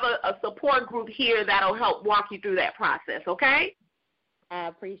you have a support group here that'll help walk you through that process, okay? I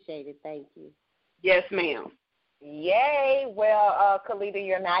appreciate it. Thank you. Yes, ma'am. Yay. Well, Kalita,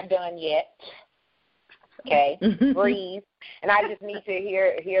 you're not done yet. Okay. Breathe. And I just need to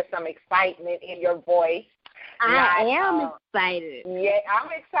hear some excitement in your voice. I am excited. Yeah, I'm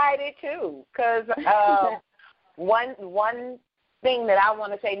excited too, because one thing that I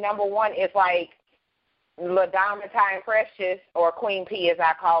want to say, number one, is like LaDonna Time Precious, or Queen P as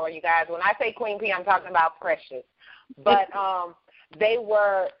I call her, you guys. When I say Queen P, I'm talking about Precious. But they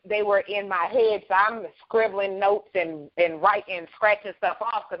were in my head, so I'm scribbling notes and writing, scratching stuff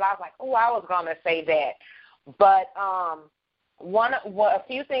off, because I was like, oh, I was going to say that. But a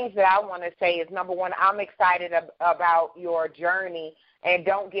few things that I want to say is, number one, I'm excited about your journey, and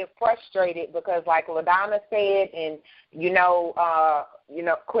don't get frustrated, because like LaDonna said, and you know,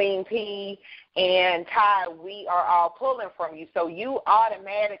 Queen P and Ty, we are all pulling from you. So you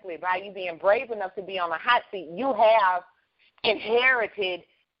automatically, by you being brave enough to be on the hot seat, you have inherited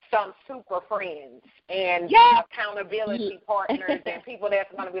some super friends and accountability partners and people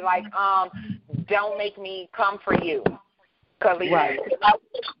that's going to be like, don't make me come for you. Right.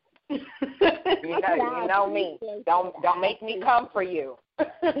 You know me. Don't make me come for you.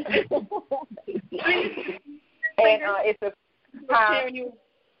 And it's a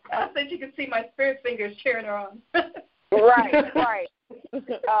I said you can see my spirit fingers cheering her on. Right.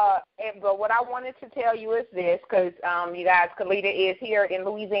 But what I wanted to tell you is this, because you guys, Kalita is here in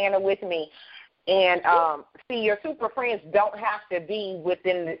Louisiana with me. And, see, your super friends don't have to be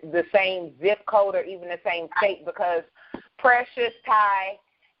within the same zip code or even the same state, because Precious, Ty,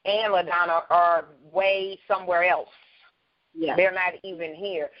 and LaDonna are way somewhere else. Yeah. They're not even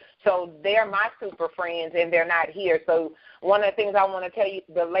here. So they're my super friends, and they're not here. So one of the things I want to tell you,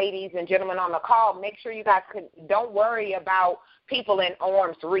 the ladies and gentlemen on the call, make sure you guys don't worry about people in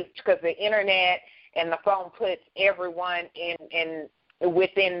arm's reach, because the Internet and the phone puts everyone in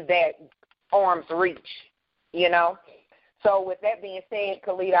within that arm's reach, you know. So with that being said,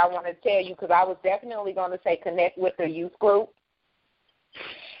 Kalita, I want to tell you, because I was definitely going to say connect with the youth group.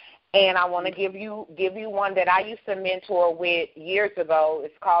 And I want to give you one that I used to mentor with years ago.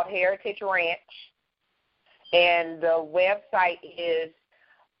 It's called Heritage Ranch, and the website is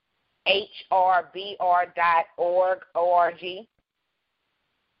hrbr.org.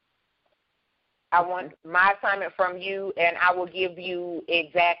 I want my assignment from you, and I will give you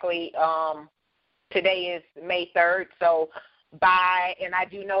exactly, today is May 3rd, so and I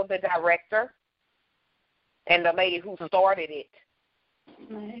do know the director and the lady who started it.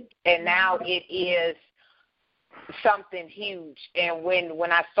 And now it is something huge. And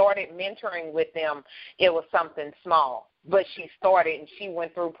when I started mentoring with them, it was something small. But she started and she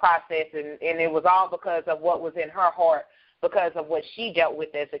went through process, and it was all because of what was in her heart, because of what she dealt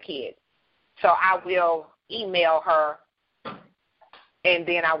with as a kid. So I will email her, and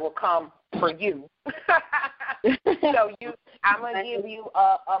then I will come for you. So I'm going to give you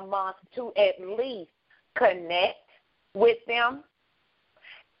a month to at least connect with them.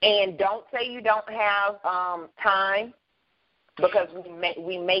 And don't say you don't have time, because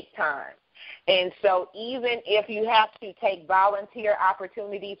we make time. And so even if you have to take volunteer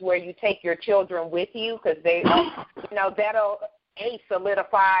opportunities where you take your children with you, because they, that'll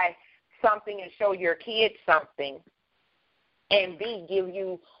solidify something and show your kids something, and B, give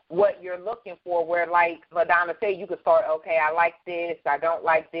you what you're looking for, where, like LaDonna said, you could start, okay, I like this, I don't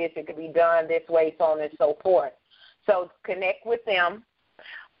like this, it could be done this way, so on and so forth. So connect with them.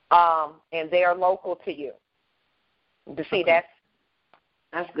 And they are local to you. To see, that's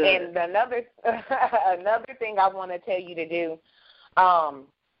good. And another thing I want to tell you to do,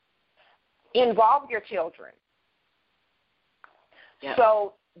 involve your children. Yep.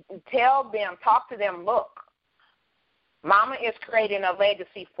 So tell them, talk to them, look, Mama is creating a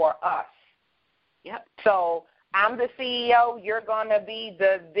legacy for us. Yep. So I'm the CEO, you're going to be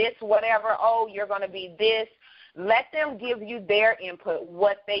this whatever, you're going to be this. Let them give you their input,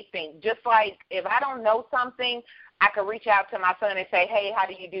 what they think. Just like if I don't know something, I could reach out to my son and say, hey, how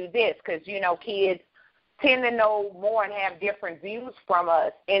do you do this? Because, kids tend to know more and have different views from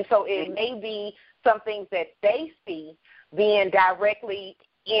us. And so it may be some things that they see being directly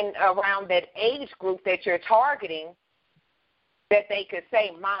in around that age group that you're targeting, that they could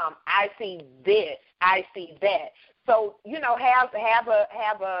say, Mom, I see this, I see that. So,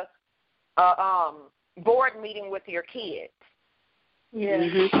 have a board meeting with your kids. Yeah.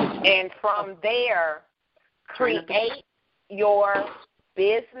 Mm-hmm. And from there, create your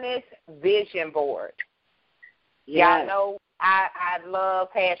business vision board. Yeah. Y'all know I love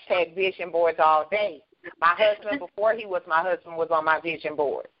hashtag vision boards all day. My husband, before he was my husband, was on my vision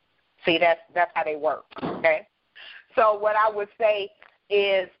board. See, that's how they work, okay? So what I would say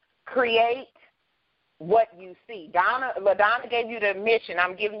is create what you see. LaDonna gave you the mission.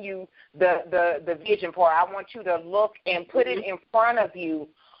 I'm giving you the vision part. I want you to look and put it in front of you,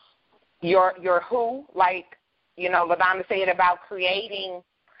 your who, like, LaDonna said about creating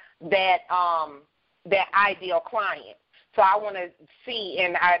that ideal client. So I want to see,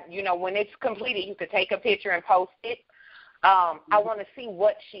 and when it's completed, you could take a picture and post it. I want to see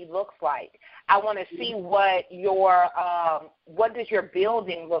what she looks like. I want to see what does your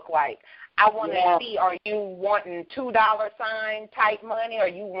building look like. I want to see, are you wanting $2 sign type money, or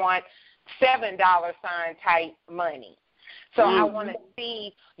you want $7 sign type money? So I want to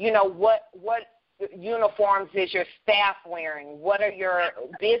see, what uniforms is your staff wearing? What are your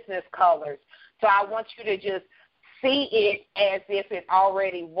business colors? So I want you to just see it as if it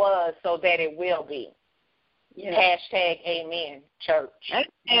already was, so that it will be. Yeah. Hashtag amen, church.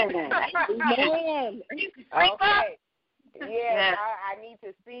 Amen. Okay. Yeah, I need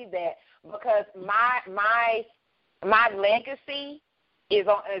to see that, because my legacy is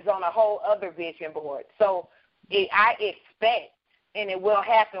on a whole other vision board. So I expect, and it will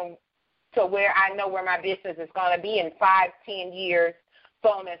happen, to where I know where my business is going to be in 5-10 years, so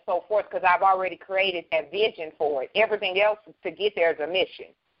on and so forth, because I've already created that vision for it. Everything else to get there is a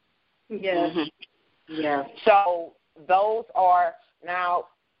mission. Yes. Mm-hmm. Yeah. So those are now,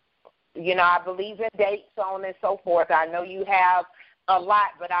 I believe in dates, so on and so forth. I know you have a lot,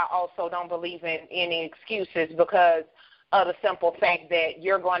 but I also don't believe in any excuses because of the simple fact that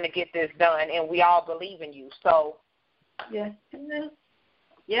you're going to get this done, and we all believe in you. So, yes,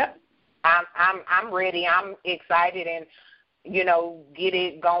 yep. I'm ready. I'm excited, and get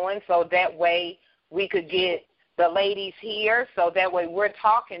it going so that way we could get the ladies here. So that way we're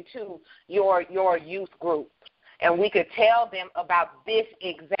talking to your youth group, and we could tell them about this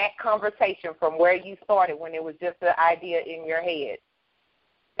exact conversation from where you started when it was just an idea in your head.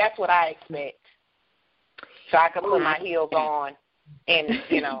 That's what I expect. So I can put my heels on and,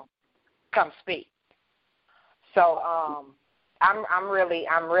 come speak. So I'm really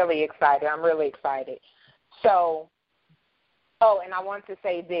excited. I'm really excited. So, and I want to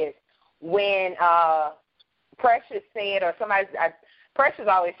say this. When Precious said, or Precious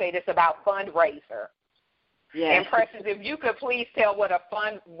always say this about fundraiser. Yes. And Precious, if you could please tell what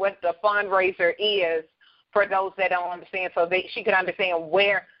the fundraiser is for those that don't understand, so she could understand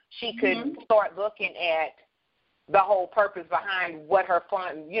where she could start looking at the whole purpose behind what her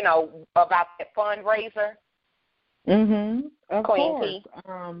fund, about that fundraiser. Of Queen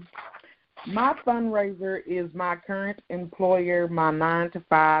course. My fundraiser is my current employer, my 9 to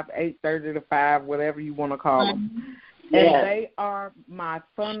 5, 8:30 to 5, whatever you want to call them. Yes. And they are my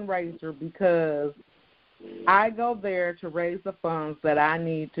fundraiser because I go there to raise the funds that I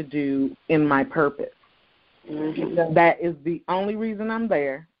need to do in my purpose. That is the only reason I'm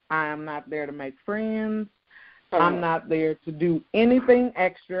there. I am not there to make friends. I'm not there to do anything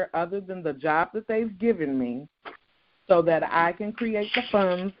extra other than the job that they've given me so that I can create the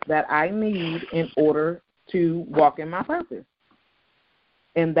funds that I need in order to walk in my purpose.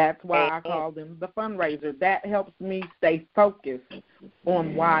 And that's why I call them the fundraiser. That helps me stay focused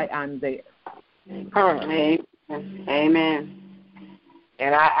on why I'm there. Amen.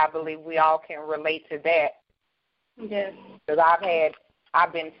 And I believe we all can relate to that. Yes. Because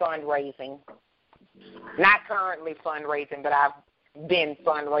I've been fundraising. Not currently fundraising, but I've been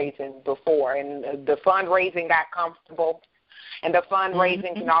fundraising before. And the fundraising got comfortable. And the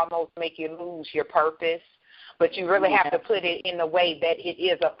fundraising can almost make you lose your purpose. But you really have to put it in a way that it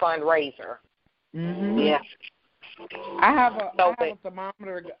is a fundraiser. Yeah. I have a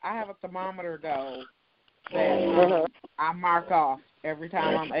thermometer goal that I mark off every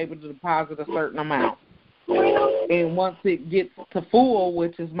time I'm able to deposit a certain amount. And once it gets to full,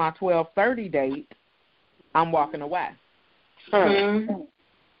 which is my 12/30 date, I'm walking away.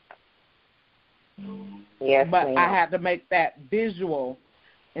 Yes, but ma'am. I had to make that visual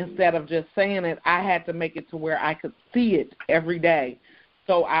instead of just saying it. I had to make it to where I could see it every day,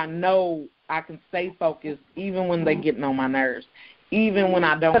 so I know I can stay focused even when they getting on my nerves, even when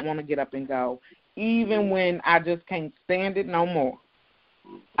I don't want to get up and go, even when I just can't stand it no more.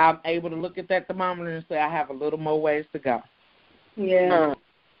 I'm able to look at that thermometer and say I have a little more ways to go. Yeah.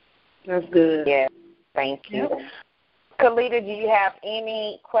 That's good. Yeah. Thank you. Yep. Kalita, do you have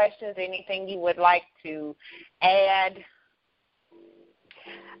any questions, anything you would like to add?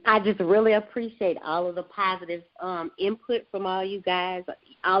 I just really appreciate all of the positive input from all you guys.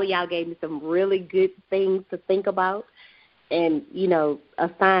 All of y'all gave me some really good things to think about, and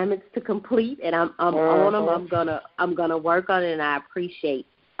assignments to complete. And I'm on them. I'm gonna work on it, and I appreciate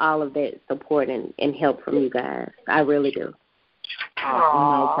all of that support and help from you guys. I really do.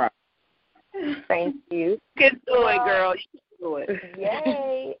 No problem. Thank you. Good do it, girl. You can do it.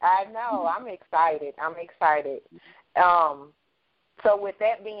 Yay! I know. I'm excited. So with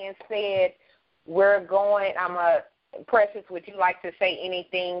that being said, Precious, would you like to say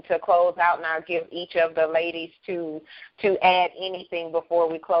anything to close out? And I'll give each of the ladies to add anything before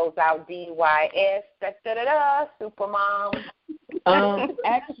we close out DYS. Supermom.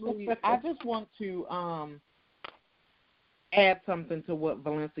 Actually, I just want to add something to what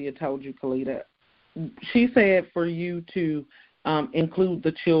Valencia told you, Kalita. She said for you to include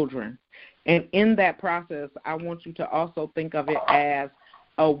the children. And in that process, I want you to also think of it as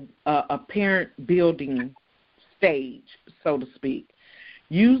a parent building stage, so to speak.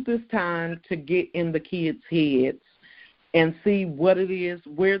 Use this time to get in the kids' heads and see what it is,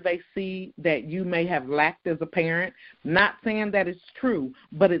 where they see that you may have lacked as a parent. Not saying that it's true,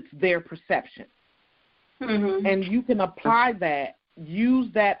 but it's their perception. And you can apply that,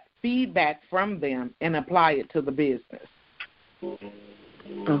 use that feedback from them and apply it to the business. Okay.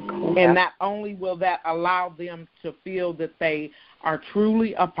 And not only will that allow them to feel that they are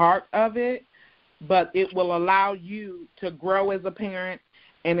truly a part of it, but it will allow you to grow as a parent,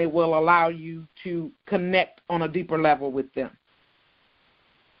 and it will allow you to connect on a deeper level with them.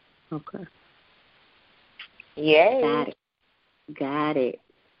 Okay. Yay. Got it.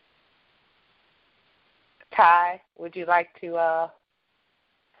 Ty, would you like to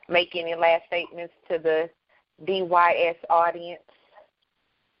make any last statements to the DYS audience?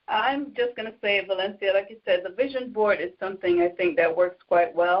 I'm just going to say, Valencia, like you said, the vision board is something I think that works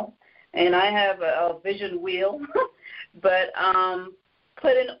quite well. And I have a vision wheel. But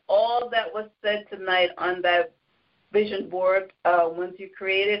putting all that was said tonight on that vision board, once you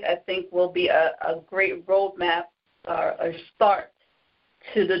create it, I think will be a great roadmap or a start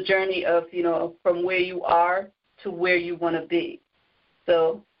to the journey of, from where you are to where you want to be.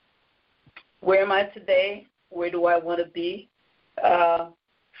 So where am I today? Where do I want to be?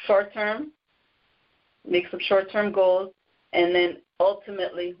 Short-term, make some short-term goals, and then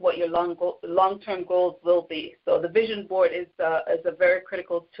ultimately what your long-term goals will be. So the vision board is a very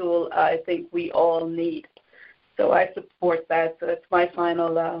critical tool I think we all need. So I support that. So that's my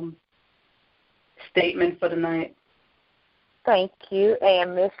final statement for tonight. Thank you.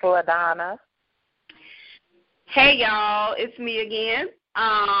 And Miss LaDonna. Hey, y'all. It's me again.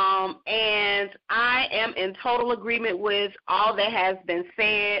 And I am in total agreement with all that has been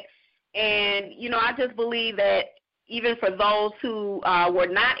said. And, I just believe that even for those who were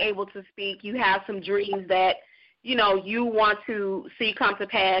not able to speak, you have some dreams that, you want to see come to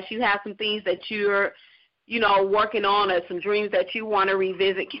pass. You have some things that you're, working on, or some dreams that you want to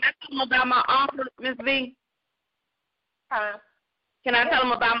revisit. Can I tell them about my offer, Ms. V? Can I tell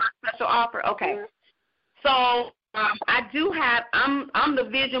them about my special offer? Okay. So I do have, I'm the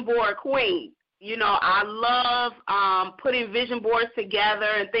vision board queen. I love putting vision boards together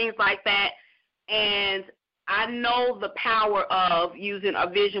and things like that. And I know the power of using a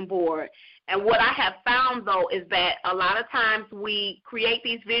vision board. And what I have found, though, is that a lot of times we create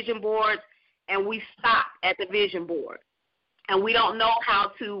these vision boards and we stop at the vision board. And we don't know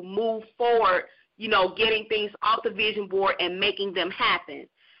how to move forward, getting things off the vision board and making them happen.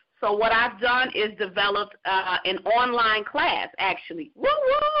 So what I've done is developed an online class, actually.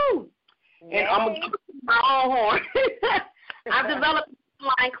 Woo-woo! And I'm going to give my own horn. I've developed an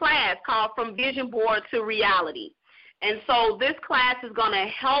online class called From Vision Board to Reality. And so this class is going to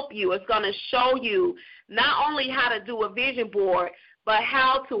help you. It's going to show you not only how to do a vision board, but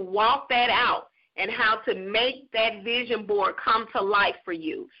how to walk that out and how to make that vision board come to life for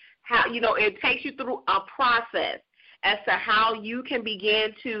you. How, it takes you through a process as to how you can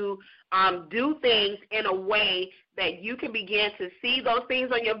begin to do things in a way that you can begin to see those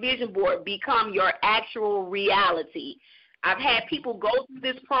things on your vision board become your actual reality. I've had people go through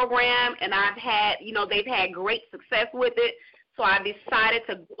this program, and I've had, they've had great success with it, so I decided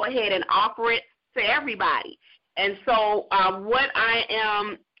to go ahead and offer it to everybody. And so what I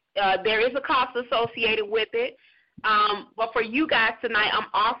am, there is a cost associated with it, but for you guys tonight, I'm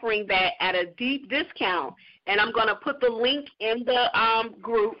offering that at a deep discount, and I'm going to put the link in the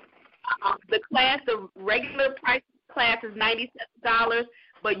group. The class, the regular price of the class is $97,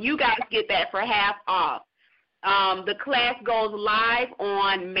 but you guys get that for half off. The class goes live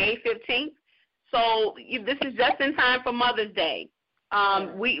on May 15th, so this is just in time for Mother's Day.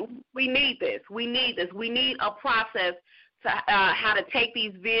 We need this. We need a process to how to take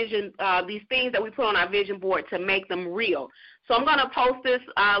these things that we put on our vision board to make them real. So I'm going to post this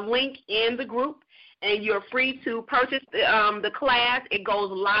link in the group, and you're free to purchase the class. It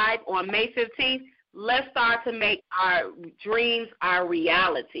goes live on May 15th. Let's start to make our dreams our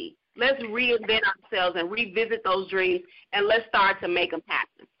reality. Let's reinvent ourselves and revisit those dreams, and let's start to make them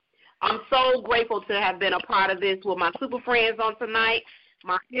happen. I'm so grateful to have been a part of this with my super friends on tonight,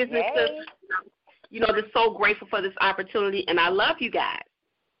 my business sisters. Just so grateful for this opportunity, and I love you guys.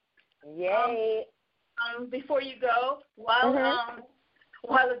 Yay. Before you go, while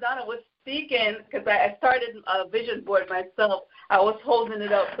LaDonna was speaking, because I started a vision board myself, I was holding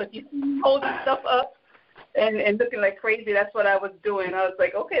it up. So if you see me holding stuff up and looking like crazy, that's what I was doing. I was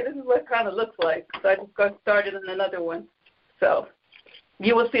like, okay, this is what it kind of looks like. So I just got started on another one. So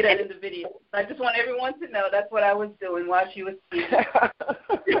you will see that in the video. I just want everyone to know that's what I was doing while she was speaking.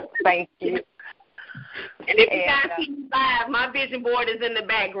 Thank you. And if you guys see me live, my vision board is in the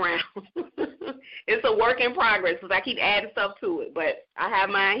background. It's a work in progress because I keep adding stuff to it, but I have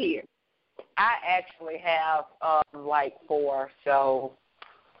mine here. I actually have like 4, so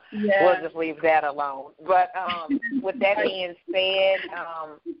we'll just leave that alone. But with that being said,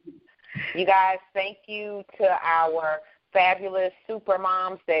 you guys, thank you to our fabulous super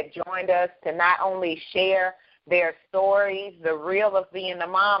moms that joined us to not only share their stories, the real of being a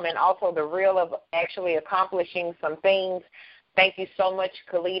mom, and also the real of actually accomplishing some things Thank you so much,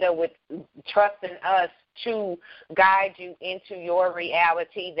 Kalita, with trusting us to guide you into your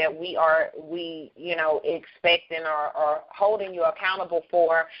reality that we expect and are holding you accountable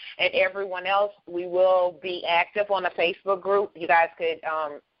for. And everyone else, we will be active on the Facebook group. You guys could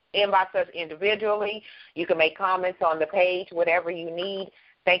inbox us individually. You can make comments on the page, whatever you need.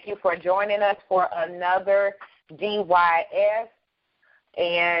 Thank you for joining us for another DYS.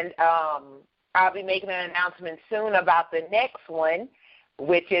 And I'll be making an announcement soon about the next one,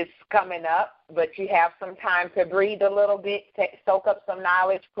 which is coming up, but you have some time to breathe a little bit, soak up some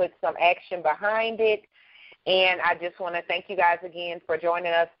knowledge, put some action behind it. And I just want to thank you guys again for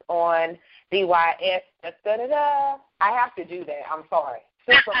joining us on DYS. I have to do that. I'm sorry.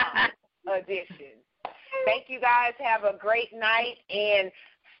 Supermom Edition. Thank you guys. Have a great night, and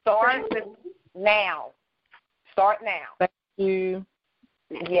start now. Start now. Thank you.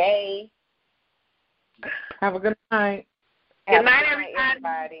 Yay. Have a good night. Good night,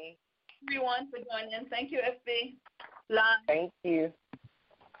 everybody. Everyone for joining. Thank you, FB Live. Thank you.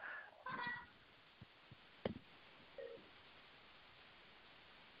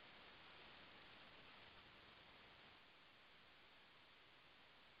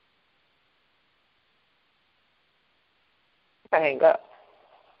 Hang up.